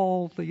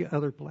all the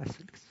other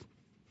blessings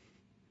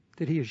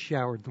that he has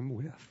showered them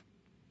with.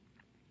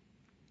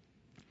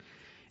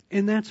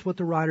 And that's what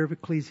the writer of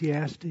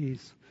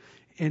Ecclesiastes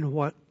and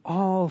what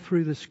all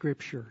through the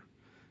Scripture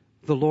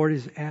the Lord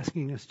is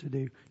asking us to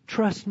do.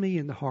 Trust me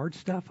in the hard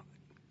stuff.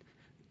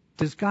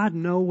 Does God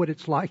know what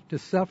it's like to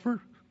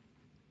suffer?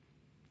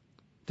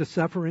 To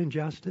suffer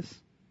injustice?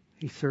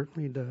 He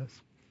certainly does.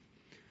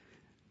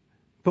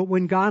 But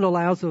when God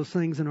allows those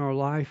things in our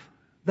life,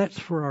 that's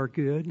for our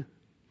good.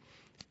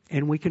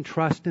 And we can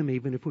trust Him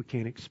even if we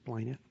can't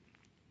explain it.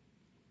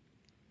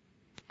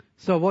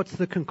 So what's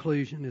the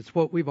conclusion? It's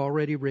what we've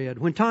already read.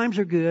 When times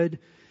are good,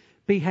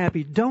 be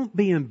happy. Don't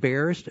be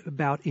embarrassed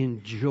about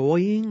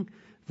enjoying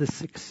the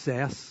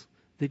success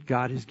that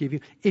God has given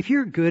you. If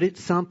you're good at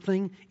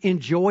something,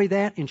 enjoy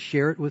that and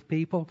share it with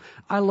people.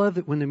 I love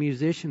it when the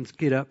musicians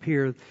get up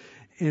here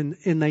and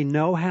they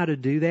know how to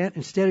do that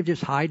instead of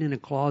just hiding in a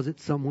closet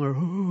somewhere.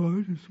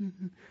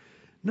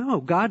 No,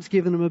 God's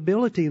given them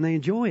ability and they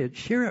enjoy it.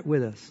 Share it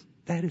with us.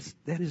 That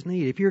is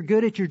neat. If you're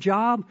good at your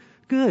job,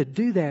 good.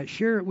 Do that.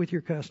 Share it with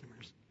your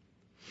customers.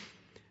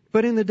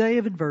 But in the day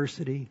of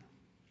adversity,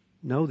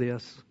 know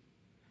this.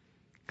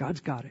 God's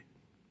got it.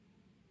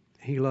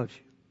 He loves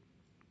you.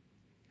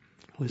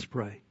 Let's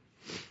pray.